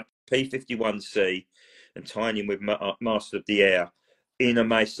Gemini P51C and tying in with Master of the Air in a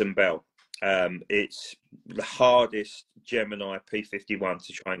Mason bell. It's the hardest Gemini P51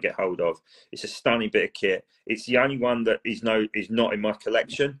 to try and get hold of. It's a stunning bit of kit. It's the only one that is not in my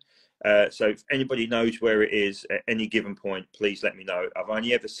collection. So if anybody knows where it is at any given point, please let me know. I've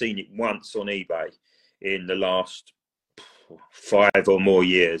only ever seen it once on eBay in the last 5 or more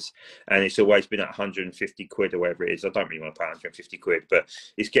years, and it's always been at 150 quid or whatever it is. I don't really want to pay 150 quid, but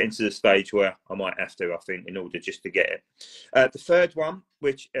it's getting to the stage where I might have to, I think, in order just to get it. The third one,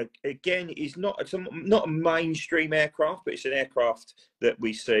 which again is not a mainstream aircraft, but it's an aircraft that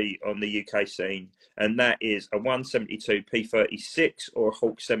we see on the UK scene, and that is a 172 P36 or a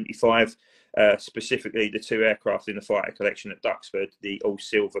Hawk 75. specifically the 2 aircraft in the fighter collection at Duxford, the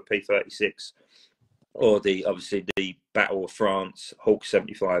all-silver P-36, or obviously the Battle of France Hawk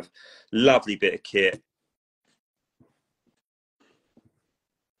 75. Lovely bit of kit.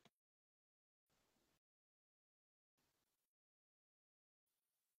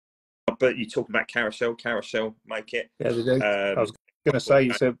 But you're talking about Carousel make it. Yeah, they do. I was going to say,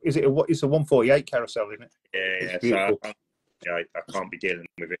 it's a 148 Carousel, isn't it? Yeah, it's beautiful. So I can't be dealing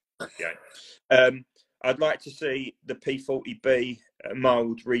with it. I'd like to see the P40B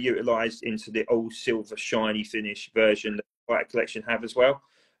mould reutilised into the all silver shiny finish version that the fighter collection have as well.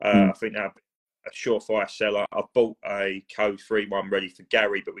 I think that'd be a surefire seller. I've bought a Code 3-1 ready for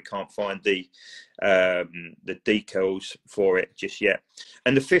Gary, but we can't find the decals for it just yet.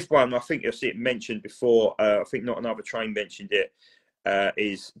 And the 5th one, I think you'll see it mentioned before. I think Not Another Train mentioned it.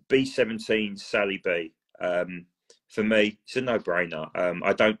 Is B-17 Sally B. For me, it's a no-brainer.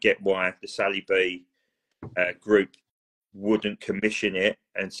 I don't get why the Sally B group wouldn't commission it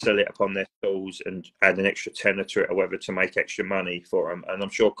and sell it upon their stalls and add an extra tenner to it or whether to make extra money for them. And I'm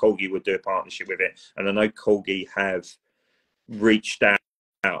sure Corgi would do a partnership with it. And I know Corgi have reached out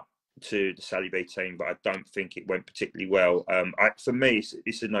to the Sally B team, but I don't think it went particularly well. For me,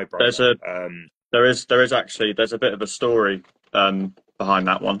 it's a no-brainer. There's a bit of a story behind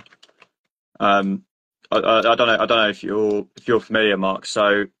that one. I don't know if you're familiar, Mark.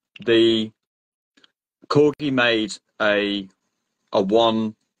 So the Corgi made a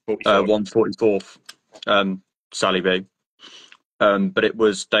 144th Sally B, but it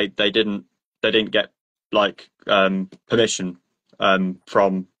was they didn't get like permission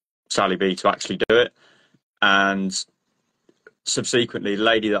from Sally B to actually do it, and subsequently, the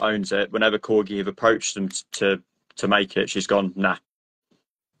lady that owns it, whenever Corgi have approached them to make it, she's gone, nah.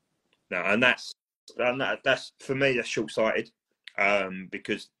 No, and that's for me, that's short-sighted,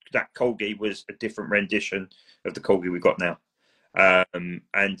 because that Corgi was a different rendition of the Corgi we've got now. And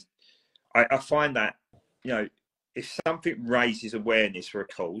I find that, if something raises awareness for a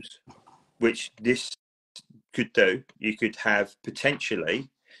cause, which this could do, you could have potentially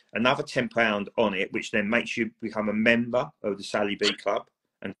another £10 on it, which then makes you become a member of the Sally B Club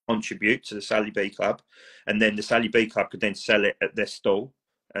and contribute to the Sally B Club. And then the Sally B Club could then sell it at their stall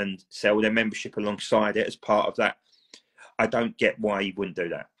and sell their membership alongside it as part of that. I don't get why you wouldn't do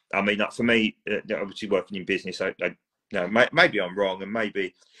that. I mean, for me, obviously working in business, maybe I'm wrong, and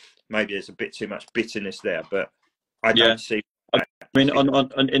maybe there's a bit too much bitterness there, but I don't see. I mean,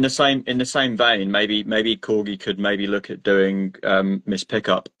 in the same vein, maybe Corgi could maybe look at doing Miss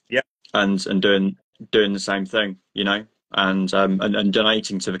Pickup, and doing the same thing, and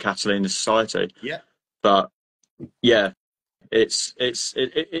donating to the Catalina Society. Yeah, but yeah, I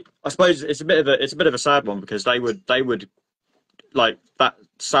suppose it's a bit of a sad one, because they would like that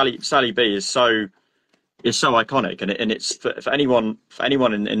Sally B is so iconic, and it's for anyone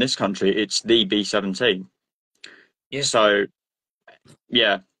in this country, it's the B-17. Yeah. So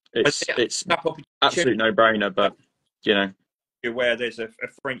yeah, it's absolute no-brainer, but you're aware there's a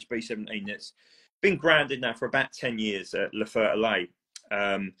French B-17 that's been grounded now for about 10 years at Le Fertelet,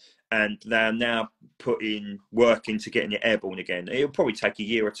 and they're now working to getting it airborne again. It'll probably take a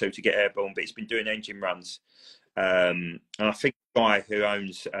year or two to get airborne, but it's been doing engine runs. And I think the guy who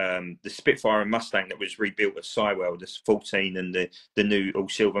owns the Spitfire and Mustang that was rebuilt at Sywell, this 14 and the new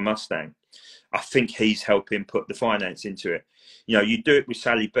all-silver Mustang, I think he's helping put the finance into it. You do it with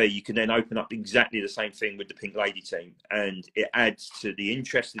Sally B, you can then open up exactly the same thing with the Pink Lady team, and it adds to the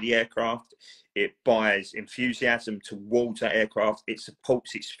interest of the aircraft. It buys enthusiasm towards that aircraft. It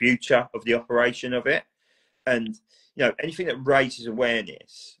supports its future of the operation of it. And, anything that raises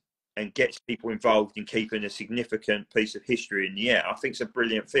awareness and gets people involved in keeping a significant piece of history in the air, I think it's a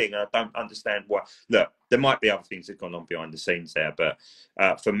brilliant thing. I don't understand why. Look, there might be other things that have gone on behind the scenes there, but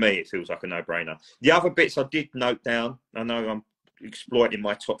for me, it feels like a no-brainer. The other bits I did note down, I know I'm exploiting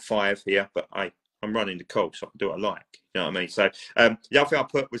my top 5 here, but I'm running the call, so I can do what I like. You know what I mean? So the other thing I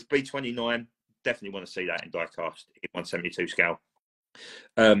put was B-29. Definitely want to see that in diecast in 172 scale.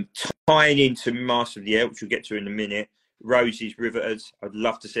 Tying into Master of the Air, which we'll get to in a minute, Rosie's Riveters. I'd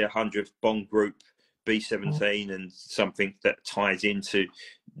love to see 100th Bond Group B-17 and something that ties into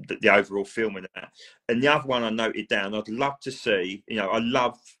the overall film and that. And the other one I noted down, I'd love to see, I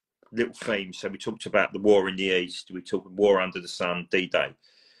love little themes. So we talked about the war in the East. We talked War Under the Sun, D-Day.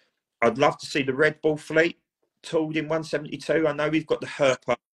 I'd love to see the Red Bull fleet tooled in 172. I know we've got the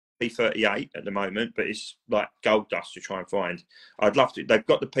Herpa P-38 at the moment, but it's like gold dust to try and find. I'd love to. They've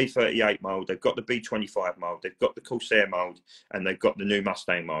got the P-38 mould, they've got the B-25 mould, they've got the Corsair mould, and they've got the new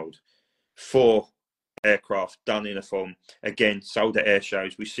Mustang mould for aircraft done in a form, again, sold at air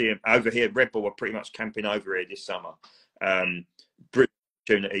shows. We see them over here. Red Bull are pretty much camping over here this summer. Brilliant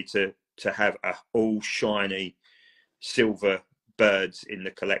opportunity to have a all shiny silver birds in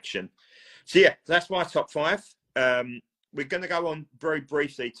the collection. So yeah, that's my top 5. We're going to go on very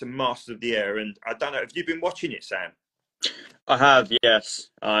briefly to Masters of the Air, and I don't know, have you been watching it, Sam? I have, yes.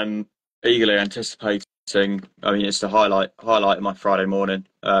 I'm eagerly anticipating. I mean, it's the highlight of my Friday morning,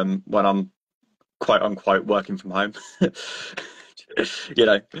 when I'm quote unquote working from home. You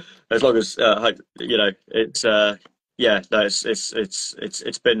know, as long as you know, it's yeah, no,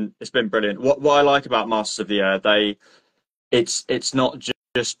 it's been brilliant. What I like about Masters of the Air, it's not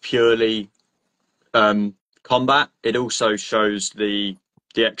just purely combat. It also shows the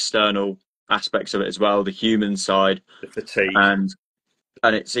external aspects of it as well, the human side, The fatigue. and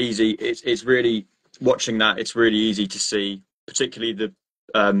it's easy. It's really watching that. It's really easy to see, particularly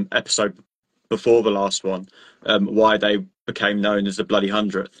the episode before the last one, why they became known as the Bloody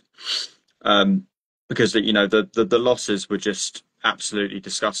Hundredth. Because you know the losses were just absolutely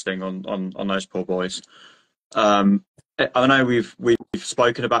disgusting on those poor boys. I know we've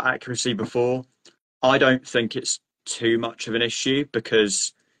spoken about accuracy before. I don't think it's too much of an issue,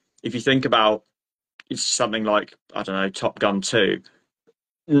 because if you think about it's something like, I don't know, Top Gun 2,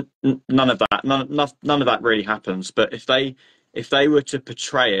 none of that really happens. But if they were to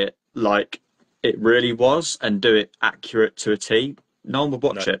portray it like it really was and do it accurate to a T, no one would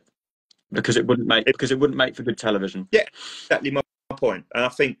watch it, because it wouldn't make for good television. Yeah, exactly my point. And I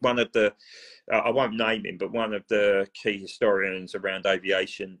think one of the I won't name him, but one of the key historians around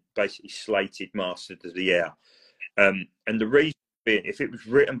aviation basically slated Masters of the Air. And the reason being, if it was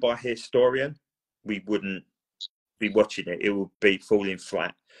written by a historian, we wouldn't be watching it. It would be falling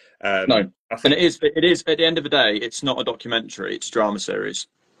flat. No, I think, and it is at the end of the day, it's not a documentary; it's a drama series.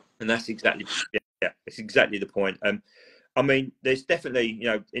 and that's exactly it's exactly the point. I mean, there's definitely, you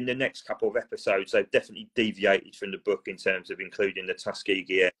know, in the next couple of episodes, they've definitely deviated from the book in terms of including the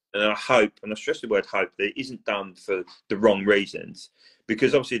Tuskegee Air. And I hope, and I stress the word hope, that it isn't done for the wrong reasons,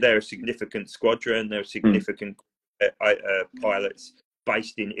 because obviously they're a significant squadron, they're a significant pilots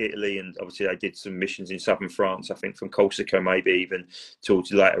based in Italy, and obviously they did some missions in southern France, I think from Corsica, maybe even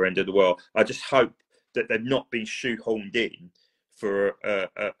towards the later end of the world. I just hope that they've not been shoehorned in for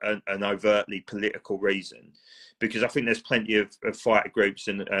an overtly political reason, because I think there's plenty of fighter groups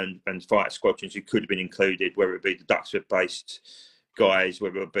and fighter squadrons who could have been included, whether it be the Duxford-based guys,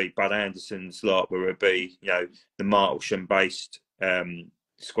 whether it be Bud Anderson's lot, whether it be, you know, the Martlesham-based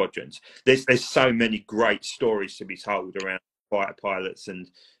squadrons. There's so many great stories to be told around fighter pilots and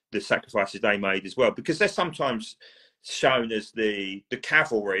the sacrifices they made as well, because they're sometimes shown as the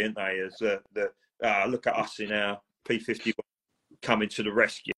cavalry, aren't they? As the look at us in our P-51 coming to the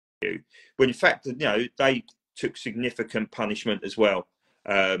rescue, when in fact, you know, they took significant punishment as well,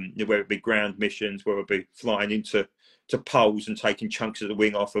 whether it be ground missions, whether it be flying into poles and taking chunks of the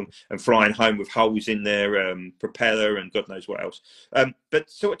wing off and flying home with holes in their propeller and God knows what else. But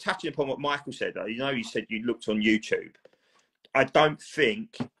sort of touching upon what Michael said, you know, you said you looked on YouTube. I don't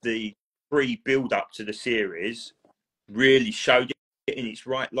think the pre-build up to the series really showed it in its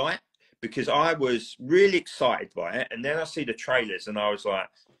right light, because I was really excited by it, and then I see the trailers and I was like,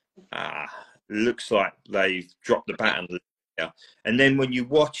 looks like they've dropped the baton. And then when you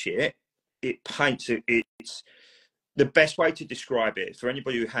watch it, it paints it. It's the best way to describe it for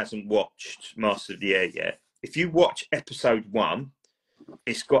anybody who hasn't watched Master of the Air yet. If you watch episode 1,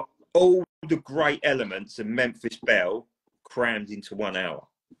 it's got all the great elements of Memphis Belle crammed into 1 hour.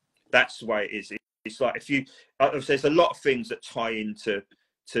 That's the way it is. It's like, if you, there's a lot of things that tie into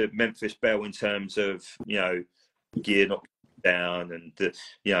Memphis Belle in terms of, you know, gear knocked down and the,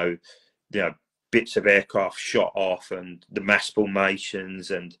 you know, bits of aircraft shot off and the mass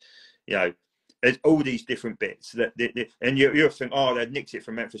formations, and, you know, there's all these different bits that and you're thinking, oh, they nicked it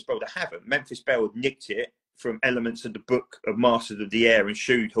from Memphis Belle. They haven't. Memphis Belle had nicked it from elements of the book of Masters of the Air and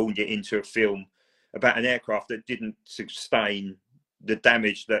shoehorned it into a film about an aircraft that didn't sustain the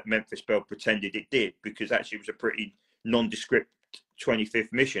damage that Memphis Belle pretended it did, because actually it was a pretty nondescript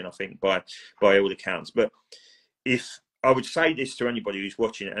 25th mission, I think, by all accounts. But if I would say this to anybody who's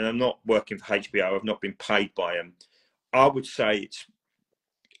watching it, and I'm not working for HBO, I've not been paid by them, I would say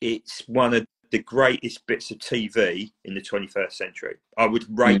it's one of the greatest bits of TV in the 21st century. I would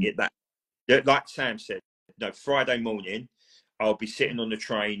rate it that. Like Sam said, Friday morning, I'll be sitting on the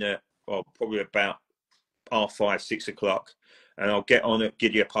train at probably about 5:30, 6 o'clock, and I'll get on at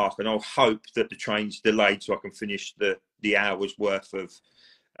Gideon Park, and I'll hope that the train's delayed so I can finish the hour's worth of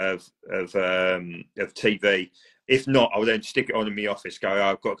TV If not, I'll then stick it on in my office. Go, oh,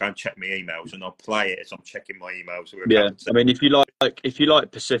 I've got to go and check my emails, and I'll play it as I'm checking my emails. Or a Yeah, cup of I tea. mean, if you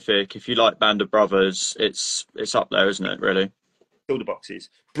like Pacific, if you like Band of Brothers, it's up there, isn't it? Really. All the boxes.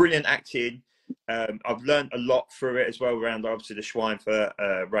 Brilliant acting. I've learned a lot through it as well around obviously the Schweinfurt,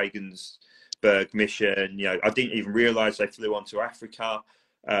 Regensburg mission. You know, I didn't even realise they flew onto Africa.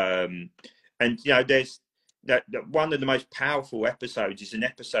 And you know, there's that one of the most powerful episodes is an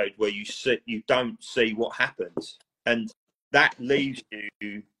episode where you don't see what happens, and that leaves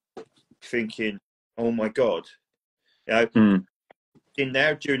you thinking, "Oh my god!" You know, Mm. in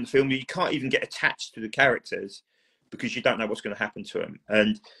there during the film, you can't even get attached to the characters because you don't know what's going to happen to them.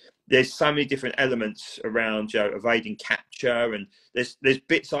 And there's so many different elements around, you know, evading capture, and there's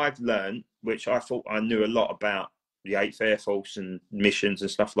bits I've learned which I thought I knew a lot about the 8th Air Force and missions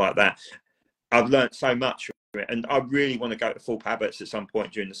and stuff like that. I've learned so much from it, and I really want to go to Thorpe Abbots at some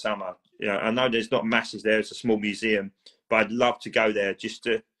point during the summer. You know, I know there's not masses there; it's a small museum, but I'd love to go there just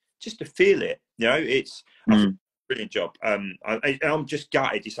to feel it. You know, I think brilliant job. I'm just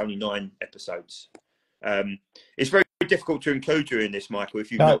gutted it's only 9 episodes. It's very difficult to include you in this, Michael, if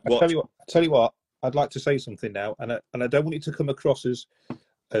you've not watched. I tell you what, I'd like to say something now, and I don't want it to come across as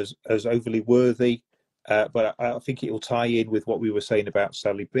overly worthy, but I think it will tie in with what we were saying about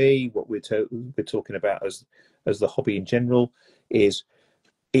Sally B. What we're talking about as the hobby in general is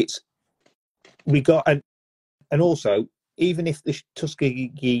we got and also, even if the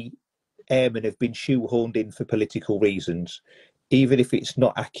Tuskegee Airmen have been shoehorned in for political reasons, even if it's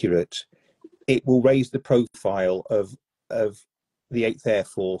not accurate, it will raise the profile of the 8th Air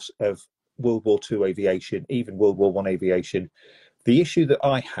Force, of World War II aviation, even World War I aviation. The issue that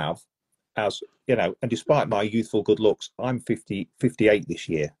I have, as you know, and despite my youthful good looks, I'm 58 this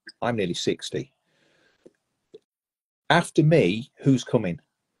year. I'm nearly 60. After me, who's coming?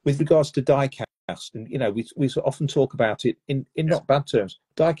 With regards to diecast, and you know, we often talk about it in not bad terms.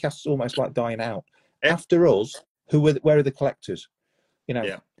 Diecast is almost like dying out. Yeah. After us, where are the collectors? You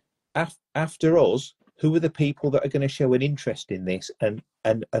know, after us, who are the people that are going to show an interest in this and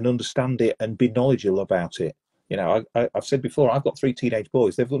understand it and be knowledgeable about it? You know, I've said before, I've got 3 teenage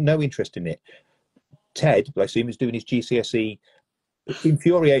boys. They've got no interest in it. Ted, bless him, is doing his GCSE.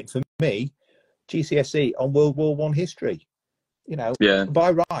 Infuriating for me, GCSE on World War One history. You know, Yeah,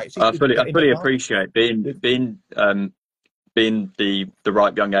 by rights, I fully appreciate being the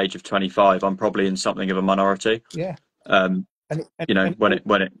ripe young age of 25. I'm probably in something of a minority. Yeah. You know, when it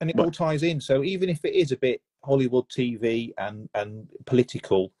all ties in. So even if it is a bit Hollywood TV and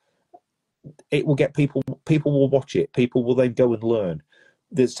political, it will get people will watch it. People will then go and learn.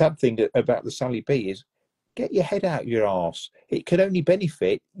 The sad thing about the Sally B is, get your head out your arse. It can only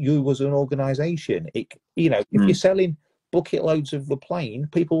benefit you as an organisation. If you're selling bucket loads of the plane,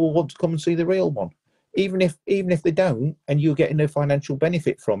 people will want to come and see the real one. Even if they don't, and you're getting no financial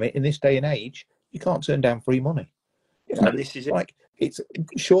benefit from it in this day and age, you can't turn down free money. You know, And this is like it's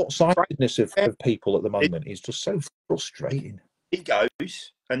short-sightedness of people at the moment is just so frustrating.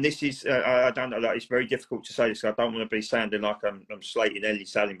 Egos, and this is I don't know. Like, it's very difficult to say this. I don't want to be sounding like I'm slating Ellie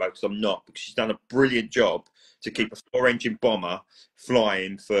Salimbo, because I'm not. Because she's done a brilliant job to keep a 4-engine bomber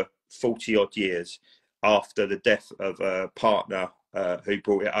flying for 40 odd years after the death of a partner who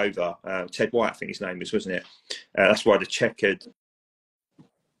brought it over. Ted White, I think his name was, wasn't it? That's why the checkered.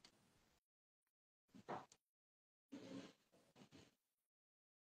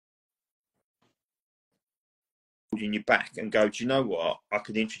 In your back and go, do you know what? I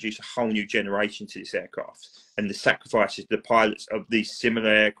could introduce a whole new generation to this aircraft, and the sacrifices the pilots of these similar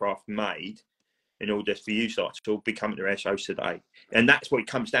aircraft made in order for you to all become at their air shows today. And that's what it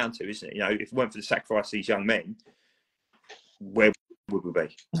comes down to, isn't it? You know, if it weren't for the sacrifice of these young men, where would we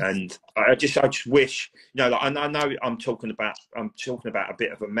be? And I just wish, you know, like, I know I'm talking about a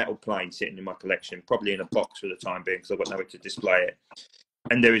bit of a metal plane sitting in my collection, probably in a box for the time being, because I've got nowhere to display it.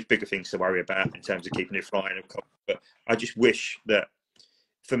 And there is bigger things to worry about in terms of keeping it flying, of course. But I just wish that,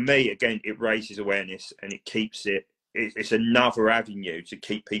 for me, again, it raises awareness and it keeps it. It's another avenue to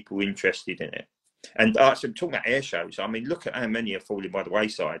keep people interested in it. And so I'm talking about air shows. I mean, look at how many are falling by the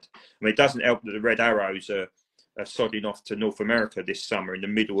wayside. I mean, it doesn't help that the Red Arrows are sodding off to North America this summer in the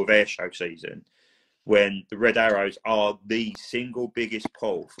middle of air show season, when the Red Arrows are the single biggest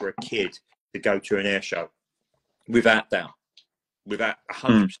pull for a kid to go to an air show, without doubt. Without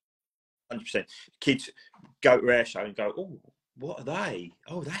 100%. Kids go to air show and go, oh, what are they?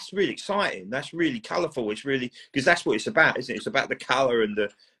 Oh, that's really exciting. That's really colourful. It's really, because that's what it's about, isn't it? It's about the colour and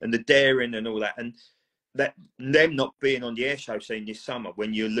the daring and all that. And that them not being on the air show scene this summer,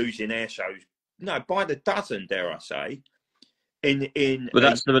 when you're losing air shows, no, by the dozen, dare I say, But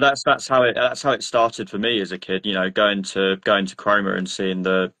that's how it started for me as a kid. You know, going to Chroma and seeing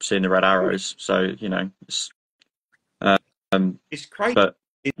the red arrows. So you know, it's crazy. but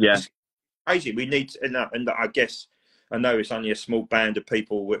yeah, It's crazy. We need to, and I guess I know it's only a small band of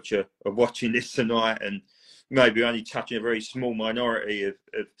people which are watching this tonight, and maybe only touching a very small minority of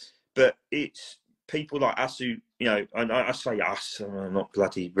but it's people like us who, you know, and I say us, I'm not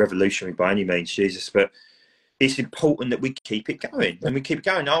bloody revolutionary by any means, Jesus, but it's important that we keep it going and we keep it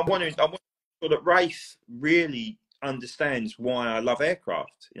going. I want that Rafe really understands why I love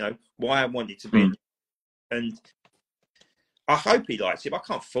aircraft, you know, why I wanted to be and I hope he likes it, but I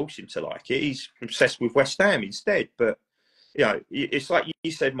can't force him to like it. He's obsessed with West Ham instead. But, you know, it's like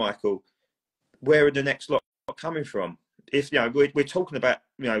you said, Michael, where are the next lot coming from? If, you know, we're talking about,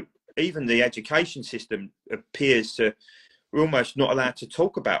 you know, even the education system appears to, we're almost not allowed to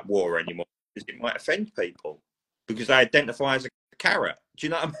talk about war anymore because it might offend people because they identify as a carrot. Do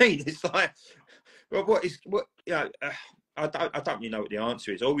you know what I mean? It's like, well, you know, I don't really know what the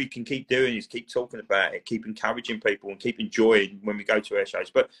answer is. All we can keep doing is keep talking about it, keep encouraging people and keep enjoying when we go to air shows.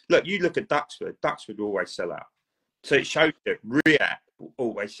 But look, you look at Duxford will always sell out. So it shows that React will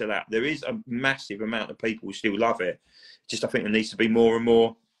always sell out. There is a massive amount of people who still love it. Just I think there needs to be more and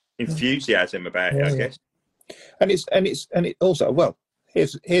more enthusiasm about it, I guess. And it also, well,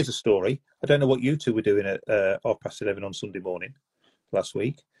 here's a story. I don't know what you two were doing at 11:30 on Sunday morning last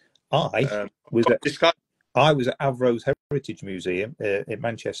week. I was at Avro's Heritage Museum in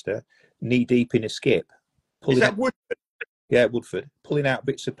Manchester, knee deep in a skip. Is that Woodford? Yeah, Woodford, pulling out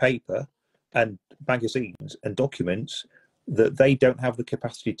bits of paper and magazines and documents that they don't have the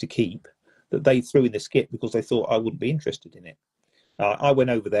capacity to keep, that they threw in the skip because they thought I wouldn't be interested in it. I went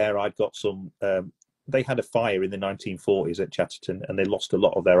over there. I'd got some. They had a fire in the 1940s at Chatterton, and they lost a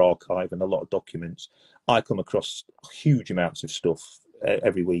lot of their archive and a lot of documents. I come across huge amounts of stuff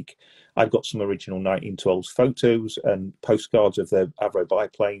every week. I've got some original 1912s photos and postcards of the Avro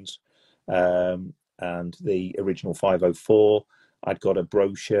biplanes and the original 504. I'd got a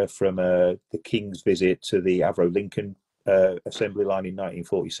brochure from the King's visit to the Avro Lincoln assembly line in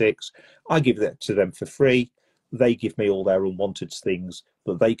 1946. I give that to them for free. They give me all their unwanted things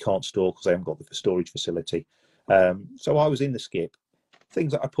that they can't store because they haven't got the storage facility. So I was in the skip.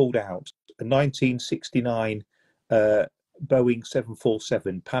 Things that I pulled out: a 1969 Boeing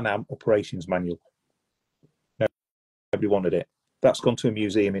 747 Pan Am operations manual. Nobody wanted it. That's gone to a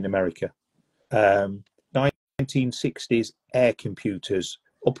museum in America. 1960s air computers,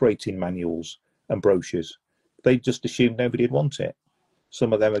 operating manuals and brochures. They just assumed nobody'd want it.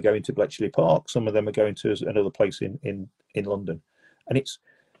 Some of them are going to Bletchley Park. Some of them are going to another place in London, and it's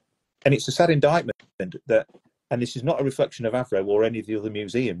a sad indictment that, and this is not a reflection of Avro or any of the other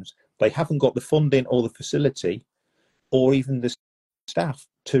museums. They haven't got the funding or the facility, or even the staff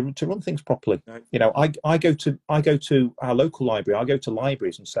to run things properly. No. You know, I go to our local library. I go to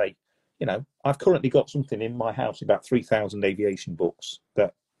libraries and say, you know, I've currently got something in my house, about 3,000 aviation books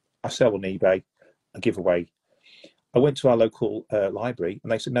that I sell on eBay, I give away. I went to our local library and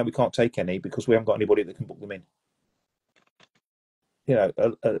they said, no, we can't take any because we haven't got anybody that can book them in. You know,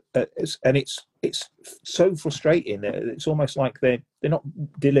 it's so frustrating. It's almost like they're not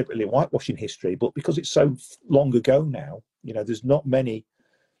deliberately whitewashing history, but because it's so long ago now, you know, there's not many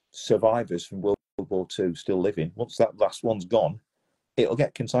survivors from World War II still living. Once that last one's gone, it'll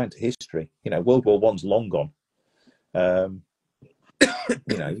get consigned to history. You know, World War I's long gone. You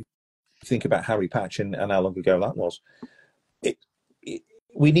know, think about Harry Patch and how long ago that was.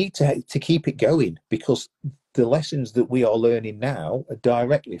 We need to keep it going because the lessons that we are learning now are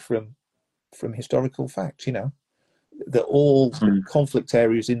directly from historical facts. You know, that all conflict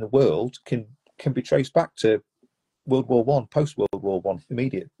areas in the world can be traced back to World War One, post World War One,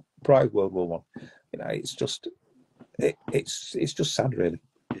 immediate prior World War One. You know, it's just just sad, really.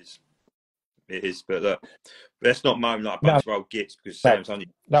 It is, but look, let's not moan like a bunch of old gits because Sam's only.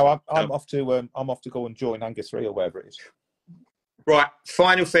 No, I'm off to go and join Hangar 3 or wherever it is. Right,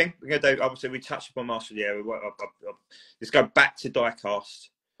 final thing we're going to do. Obviously, we touched upon Master of the Air. Let's go back to diecast.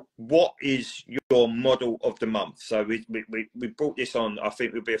 What is your model of the month? So we brought this on. I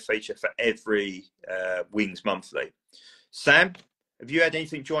think it will be a feature for every Wings Monthly. Sam, have you had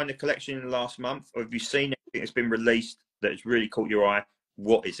anything join the collection in the last month, or have you seen anything that's been released that has really caught your eye?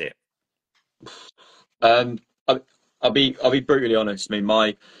 What is it? I'll be brutally honest. I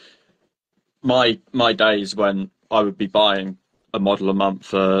mean, my days when I would be buying a model a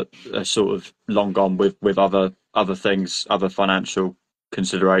month are sort of long gone with other things, other financial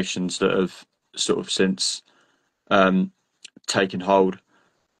considerations that have sort of since taken hold.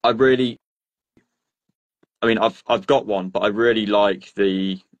 I mean, I've got one, but I really like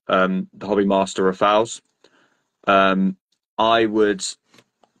the Hobby Master Rafales. Um, I would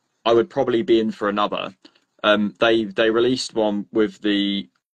I would probably be in for another. They released one with the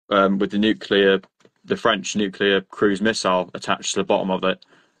nuclear, the French nuclear cruise missile attached to the bottom of it.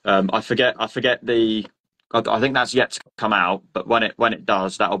 I forget the. I think that's yet to come out, but when it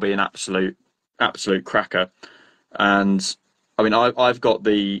does, that'll be an absolute cracker. And I mean, I've got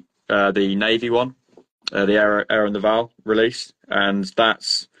the Navy one, the Air and the Val release, and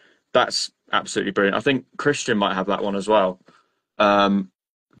that's absolutely brilliant. I think Christian might have that one as well. Um,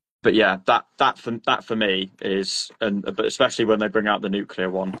 but yeah, that for me is, and but especially when they bring out the nuclear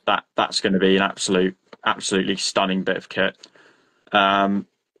one, that's going to be an absolutely stunning bit of kit. Um,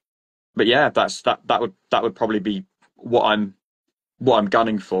 but yeah, that would probably be what I'm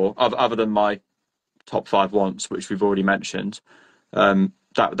gunning for, other than my top five wants, which we've already mentioned.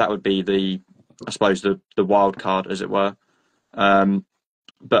 That would be I suppose the wild card, as it were. Um,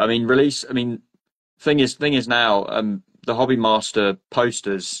 but I mean, release. I mean, thing is now, the Hobby Master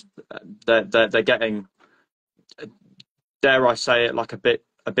posters, they're getting, dare I say it, like a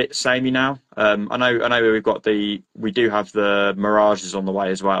bit samey now. I know we do have the Mirages on the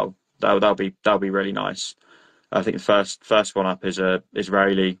way as well. That'll be really nice. I think the first one up is a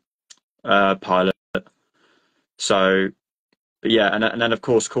Israeli pilot. So, but yeah, and then of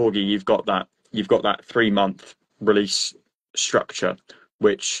course Corgi, you've got that 3 month release structure,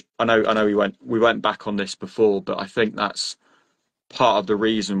 which I know we went back on this before, but I think that's part of the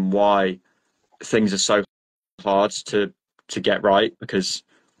reason why things are so hard to get right, because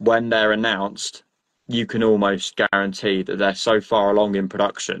when they're announced, you can almost guarantee that they're so far along in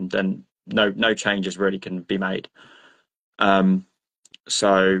production, then no changes really can be made. Um,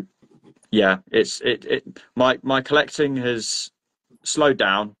 so yeah, my collecting has slowed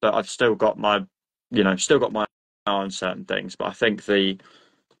down, but I've still got my eye on certain things. But I think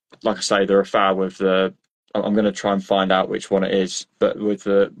like I say, the Rafale with I'm going to try and find out which one it is, but with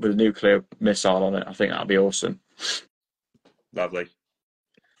the nuclear missile on it, I think that'll be awesome. Lovely.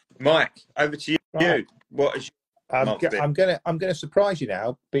 Mike, over to you. Right. What is your I'm, month bit? I'm gonna surprise you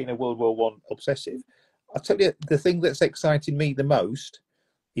now, being a World War I obsessive. I'll tell you the thing that's exciting me the most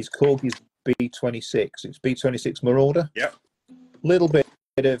is Corgi's B-26. It's B-26 Marauder. Yep. Little bit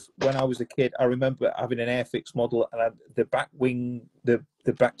of when I was a kid, I remember having an Airfix model, and the back wing, the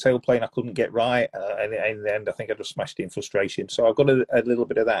back tail plane, I couldn't get right, and in the end, I think I just smashed it in frustration. So I've got a little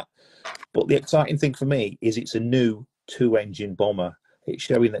bit of that. But the exciting thing for me is it's a new two-engine bomber. It's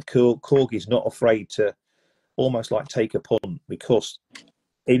showing that Corgi's not afraid to almost like take a punt, because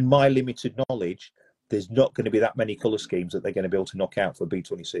in my limited knowledge, there's not going to be that many colour schemes that they're going to be able to knock out for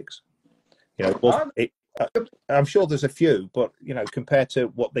B-26. I'm sure there's a few, but compared to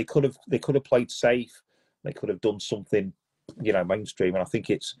what they could have played safe, they could have done something, mainstream. And I think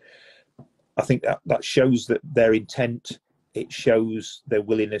that shows that their intent. It shows their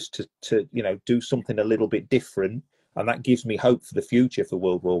willingness to do something a little bit different, and that gives me hope for the future for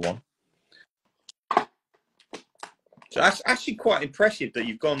World War One. So that's actually quite impressive that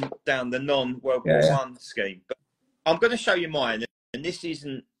you've gone down the non-World War One scheme. But I'm going to show you mine, and this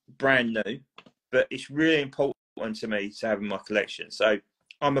isn't brand new, but it's really important to me to have in my collection. So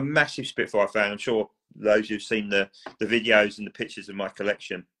I'm a massive Spitfire fan. I'm sure those who've seen the videos and the pictures of my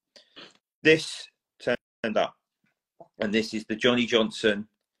collection. This turned up, and this is the Johnny Johnson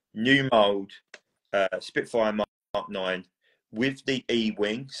new mould Spitfire Mark 9 with the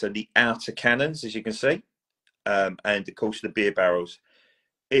E-wing, so the outer cannons, as you can see. And of course the beer barrels.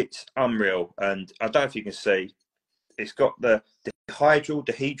 It's unreal, and I don't know if you can see, it's got the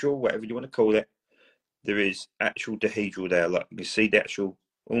dihedral, whatever you want to call it. There is actual dihedral there, like you can see the actual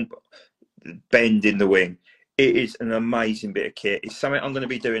bend in the wing. It is an amazing bit of kit. It's something I'm going to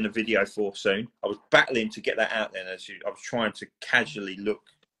be doing a video for soon. I was battling to get that out there, I was trying to casually look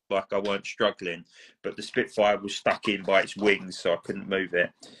like I weren't struggling, but the Spitfire was stuck in by its wings, so I couldn't move it.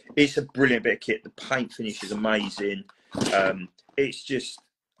 It's a brilliant bit of kit. The paint finish is amazing. It's just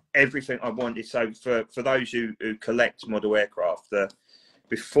everything I wanted. So for those who collect model aircraft,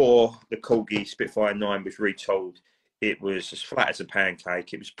 before the Corgi Spitfire 9 was retooled, it was as flat as a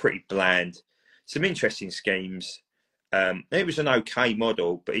pancake. It was pretty bland. Some interesting schemes. It was an okay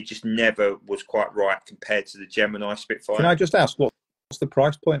model, but it just never was quite right compared to the Gemini Spitfire. Can I just ask, what's the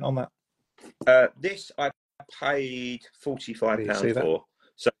price point on that? This I paid £45 for.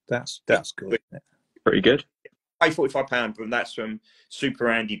 So that's good. Pretty good. I paid £45, but that's from Super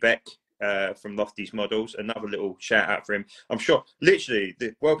Andy Beck from Lofty's Models. Another little shout out for him. I'm sure, literally,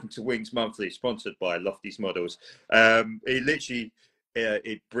 the Welcome to Wings Monthly is sponsored by Lofty's Models. He literally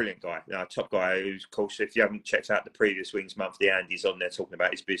brilliant guy, top guy. Who's, of course, if you haven't checked out the previous Wings Monthly, Andy's on there talking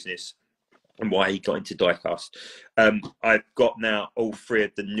about his business and why he got into diecast. I've got now all three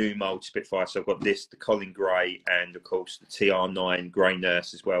of the new mould Spitfire. So I've got this, the Colin Gray, and of course the TR9 Grey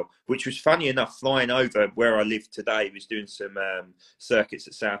Nurse as well, which was funny enough flying over where I live today. He was doing some circuits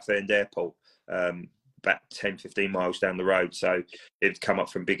at Southend Airport, about 10-15 miles down the road. So it'd come up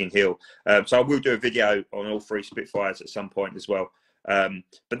from Biggin Hill. So I will do a video on all three Spitfires at some point as well.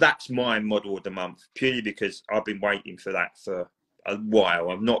 But that's my model of the month, purely because I've been waiting for that for a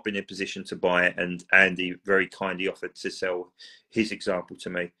while. I've not been in a position to buy it, and Andy very kindly offered to sell his example to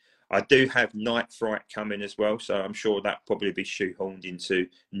me. I do have Night Fright coming as well, so I'm sure that probably be shoehorned into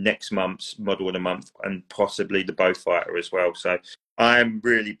next month's model of the month, and possibly the Bowfighter as well. So I'm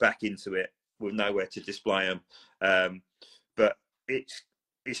really back into it with nowhere to display them. But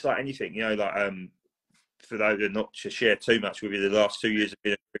it's like anything, you know, like for those who are not to share too much with you, the last 2 years have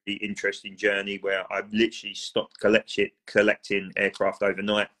been a really interesting journey where I've literally stopped collecting aircraft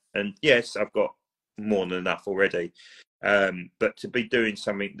overnight. And yes, I've got more than enough already. But to be doing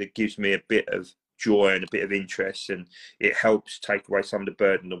something that gives me a bit of joy and a bit of interest, and it helps take away some of the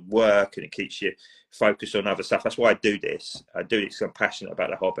burden of work, and it keeps you focused on other stuff. That's why I do this. I do it because I'm passionate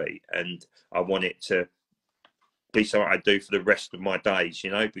about the hobby, and I want it to be something I do for the rest of my days, you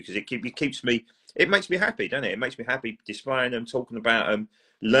know, because it keeps me, it makes me happy, doesn't it? It makes me happy displaying them, talking about them,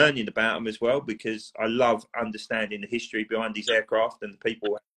 learning about them as well, because I love understanding the history behind these aircraft and the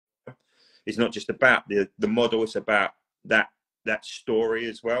people. It's not just about the model, it's about that story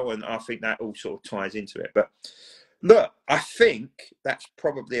as well, and I think that all sort of ties into it. But look, I think that's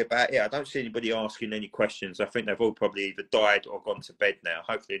probably about it. I don't see anybody asking any questions. I think they've all probably either died or gone to bed now.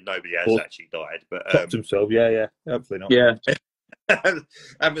 Hopefully nobody has actually died. But Popped himself, yeah. Hopefully not. Yeah.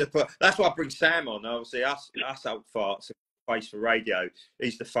 That's why I bring Sam on. Obviously, us old farts, face for radio.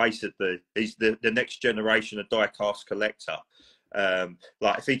 He's the face of he's the next generation of diecast collector.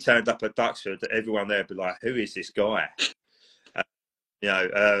 Like if he turned up at Duxford, everyone there would be like, "Who is this guy?" You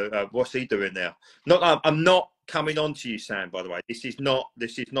know, what's he doing there? I'm not coming on to you, Sam, by the way. This is not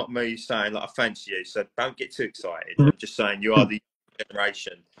me saying like I fancy you, so don't get too excited. I'm just saying you are the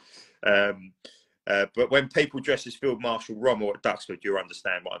generation. But when people dress as Field Marshal Rommel at Duxford, you'll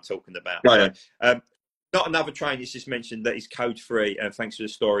understand what I'm talking about. Right. So, not another train. It's just mentioned that it's code free, and thanks for the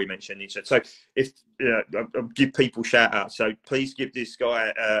story mentioning. So if I'll give people shout out. So please give this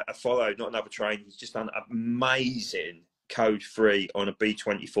guy a follow. Not another train. He's just done amazing code free on a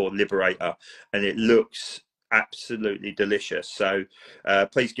B-24 Liberator, and it looks absolutely delicious. So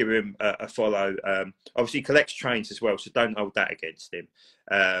please give him a follow. Obviously he collects trains as well, so don't hold that against him.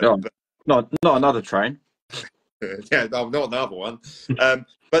 But, not another train. yeah, no, not another one.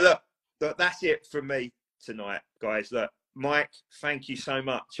 But look, that's it from me tonight, guys. Look, Mike, thank you so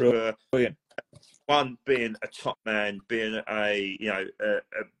much for one, being a top man, being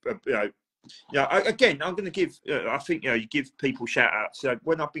again, I'm going to give. I think you give people shout outs. So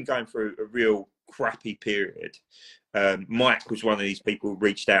when I've been going through a real crappy period, Mike was one of these people who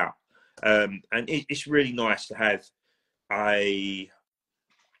reached out, and it's really nice to have a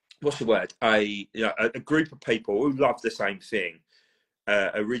group of people who love the same thing,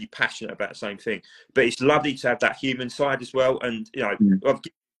 are really passionate about the same thing. But it's lovely to have that human side as well. And I've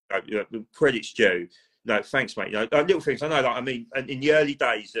given credit's due. No, thanks, mate. Little things I know. Like, I mean, in the early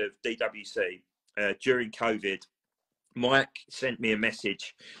days of DWC, during COVID, Mike sent me a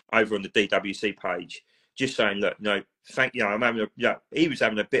message over on the DWC page, just saying, look, thank you. I'm having he was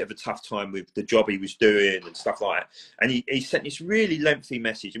having a bit of a tough time with the job he was doing and stuff like that. And he sent this really lengthy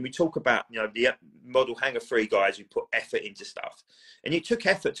message, and we talk about the model hangar free guys who put effort into stuff, and it took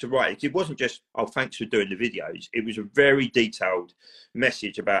effort to write it. It wasn't just, oh, thanks for doing the videos. It was a very detailed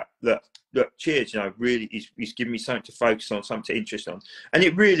message about look, cheers. Really, he's giving me something to focus on, something to interest on, and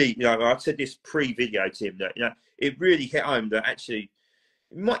it really, I said this pre-video to him that it really hit home that actually.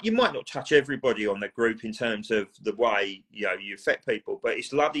 You might not touch everybody on the group in terms of the way you affect people, but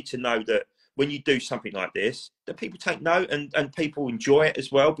it's lovely to know that when you do something like this, that people take note and people enjoy it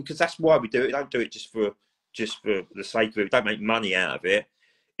as well, because that's why we do it. We don't do it just for the sake of it. We don't make money out of it.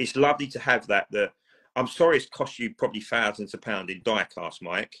 It's lovely to have that. I'm sorry it's cost you probably thousands of pounds in diecast,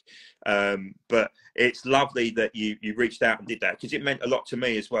 Mike, but it's lovely that you reached out and did that, because it meant a lot to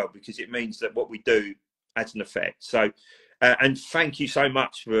me as well, because it means that what we do has an effect. So. And thank you so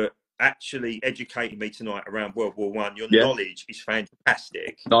much for actually educating me tonight around World War One. Your knowledge is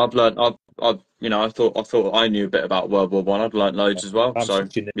fantastic. No, I've learned. I thought I knew a bit about World War One. I've learned loads as well. So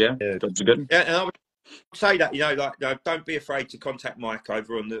yeah, that's good. Yeah, and say that, don't be afraid to contact Mike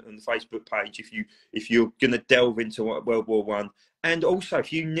over on the Facebook page if you're going to delve into World War One, and also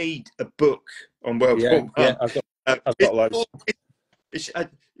if you need a book on World War One. Yeah, I've got loads.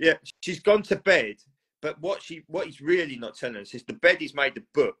 Yeah, she's gone to bed, but what he's really not telling us is the bed is made of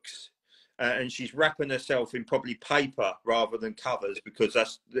books, and she's wrapping herself in probably paper rather than covers, because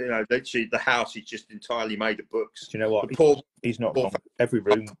that's literally the house is just entirely made of books. Do you know what? He's not wrong. Every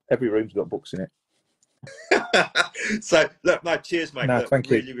room's got books in it. So look, no, cheers, mate. No, look, thank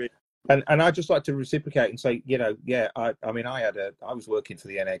really, you. really. And I'd just like to reciprocate and say, I was working for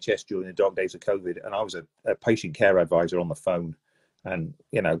the NHS during the dog days of COVID, and I was a patient care advisor on the phone, and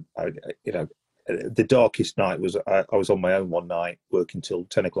the darkest night was I was on my own one night working till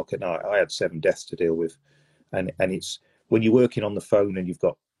 10 o'clock at night. I had 7 deaths to deal with, and it's when you're working on the phone and you've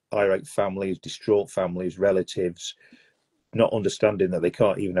got irate families, distraught families, relatives, not understanding that they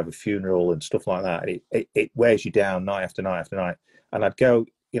can't even have a funeral and stuff like that. It wears you down night after night after night. And I'd go,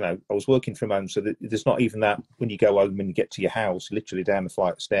 I was working from home, so there's not even that when you go home and you get to your house, literally down the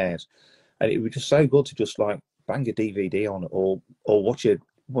flight of stairs. And it was just so good to just like bang a DVD on, or watch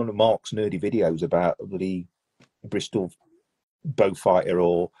one of Mark's nerdy videos about the Bristol bow fighter,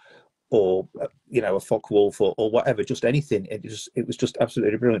 or a Focke-Wulf, or whatever, just anything. It was just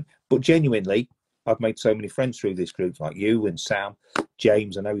absolutely brilliant. But genuinely, I've made so many friends through this group, like you and Sam,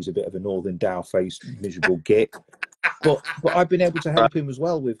 James. I know he's a bit of a northern dour-faced, miserable git, but I've been able to help him as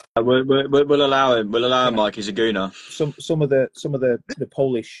well with. We'll allow him. We'll allow him, Mike. He's a gooner. Some of the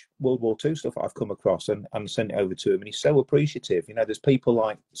Polish World War II stuff I've come across and sent it over to him, and he's so appreciative. There's people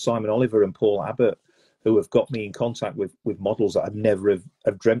like Simon Oliver and Paul Abbott who have got me in contact with models that I'd never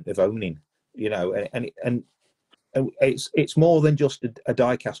have dreamt of owning. And it's more than just a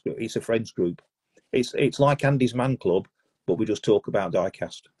diecast group. It's a friends group. It's like Andy's Man Club, but we just talk about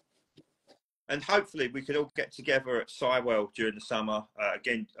diecast. And hopefully we can all get together at Sywell during the summer.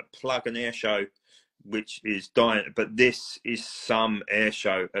 Again, a plug and air show, which is dying. But this is some air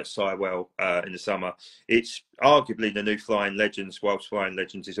show at Sywell in the summer. It's arguably the new Flying Legends. Whilst Flying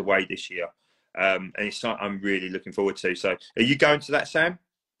Legends is away this year, and it's something I'm really looking forward to. So, are you going to that, Sam?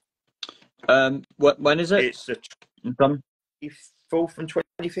 When is it? It's the 24th and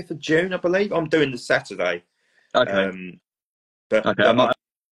 25th of June, I believe. I'm doing the Saturday. Okay. But okay, I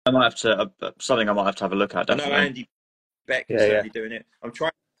might have to something I might have to have a look at. Definitely. I know Andy Beck is certainly doing it. I'm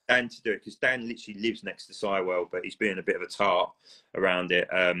trying Dan to do it because Dan literally lives next to Sywell, but he's being a bit of a tart around it.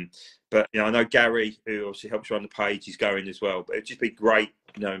 But I know Gary, who obviously helps run the page, is going as well. But it'd just be great,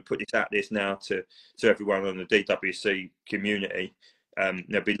 and put this out there now to everyone on the DWC community.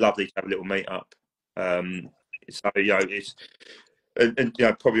 It'd be lovely to have a little meet up. So it's. And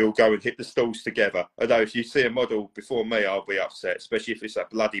probably all go and hit the stalls together. I know if you see a model before me, I'll be upset, especially if it's that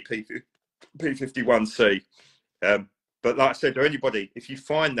bloody P51C. But like I said to anybody, if you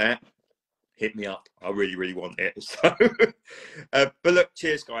find that, hit me up. I really, really want it. So, but look,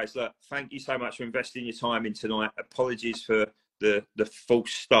 cheers, guys. Look, thank you so much for investing your time in tonight. Apologies for the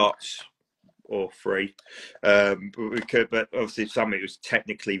false starts or free, but obviously something was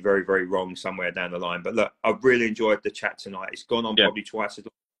technically very, very wrong somewhere down the line. But look, I've really enjoyed the chat tonight. It's gone on probably twice as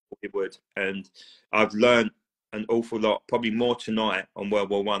long as it would, and I've learned an awful lot, probably more tonight on World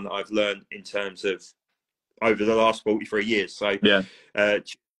War One that I've learned in terms of over the last 43 years. So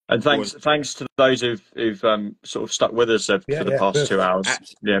and thanks to those who've sort of stuck with us for the past 2 hours.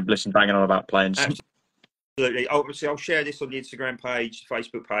 Absolutely. Listen, banging on about planes. Absolutely. Obviously, I'll share this on the Instagram page,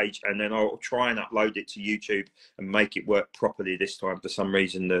 Facebook page, and then I'll try and upload it to YouTube and make it work properly this time. For some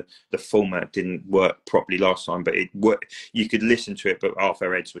reason, the format didn't work properly last time, but it worked. You could listen to it, but half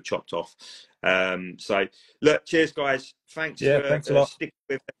our heads were chopped off. So, look, cheers, guys. Thanks a lot. Sticking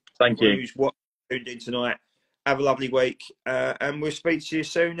with us. Thank you. Who's tuned in tonight. Have a lovely week, and we'll speak to you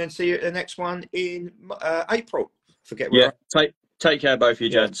soon and see you at the next one in April. Forget where. Take care, both of you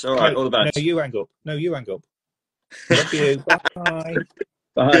gents. All right, all the best. No, you hang up. Love you. Bye.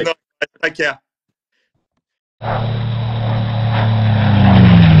 Bye. Good night. Take care.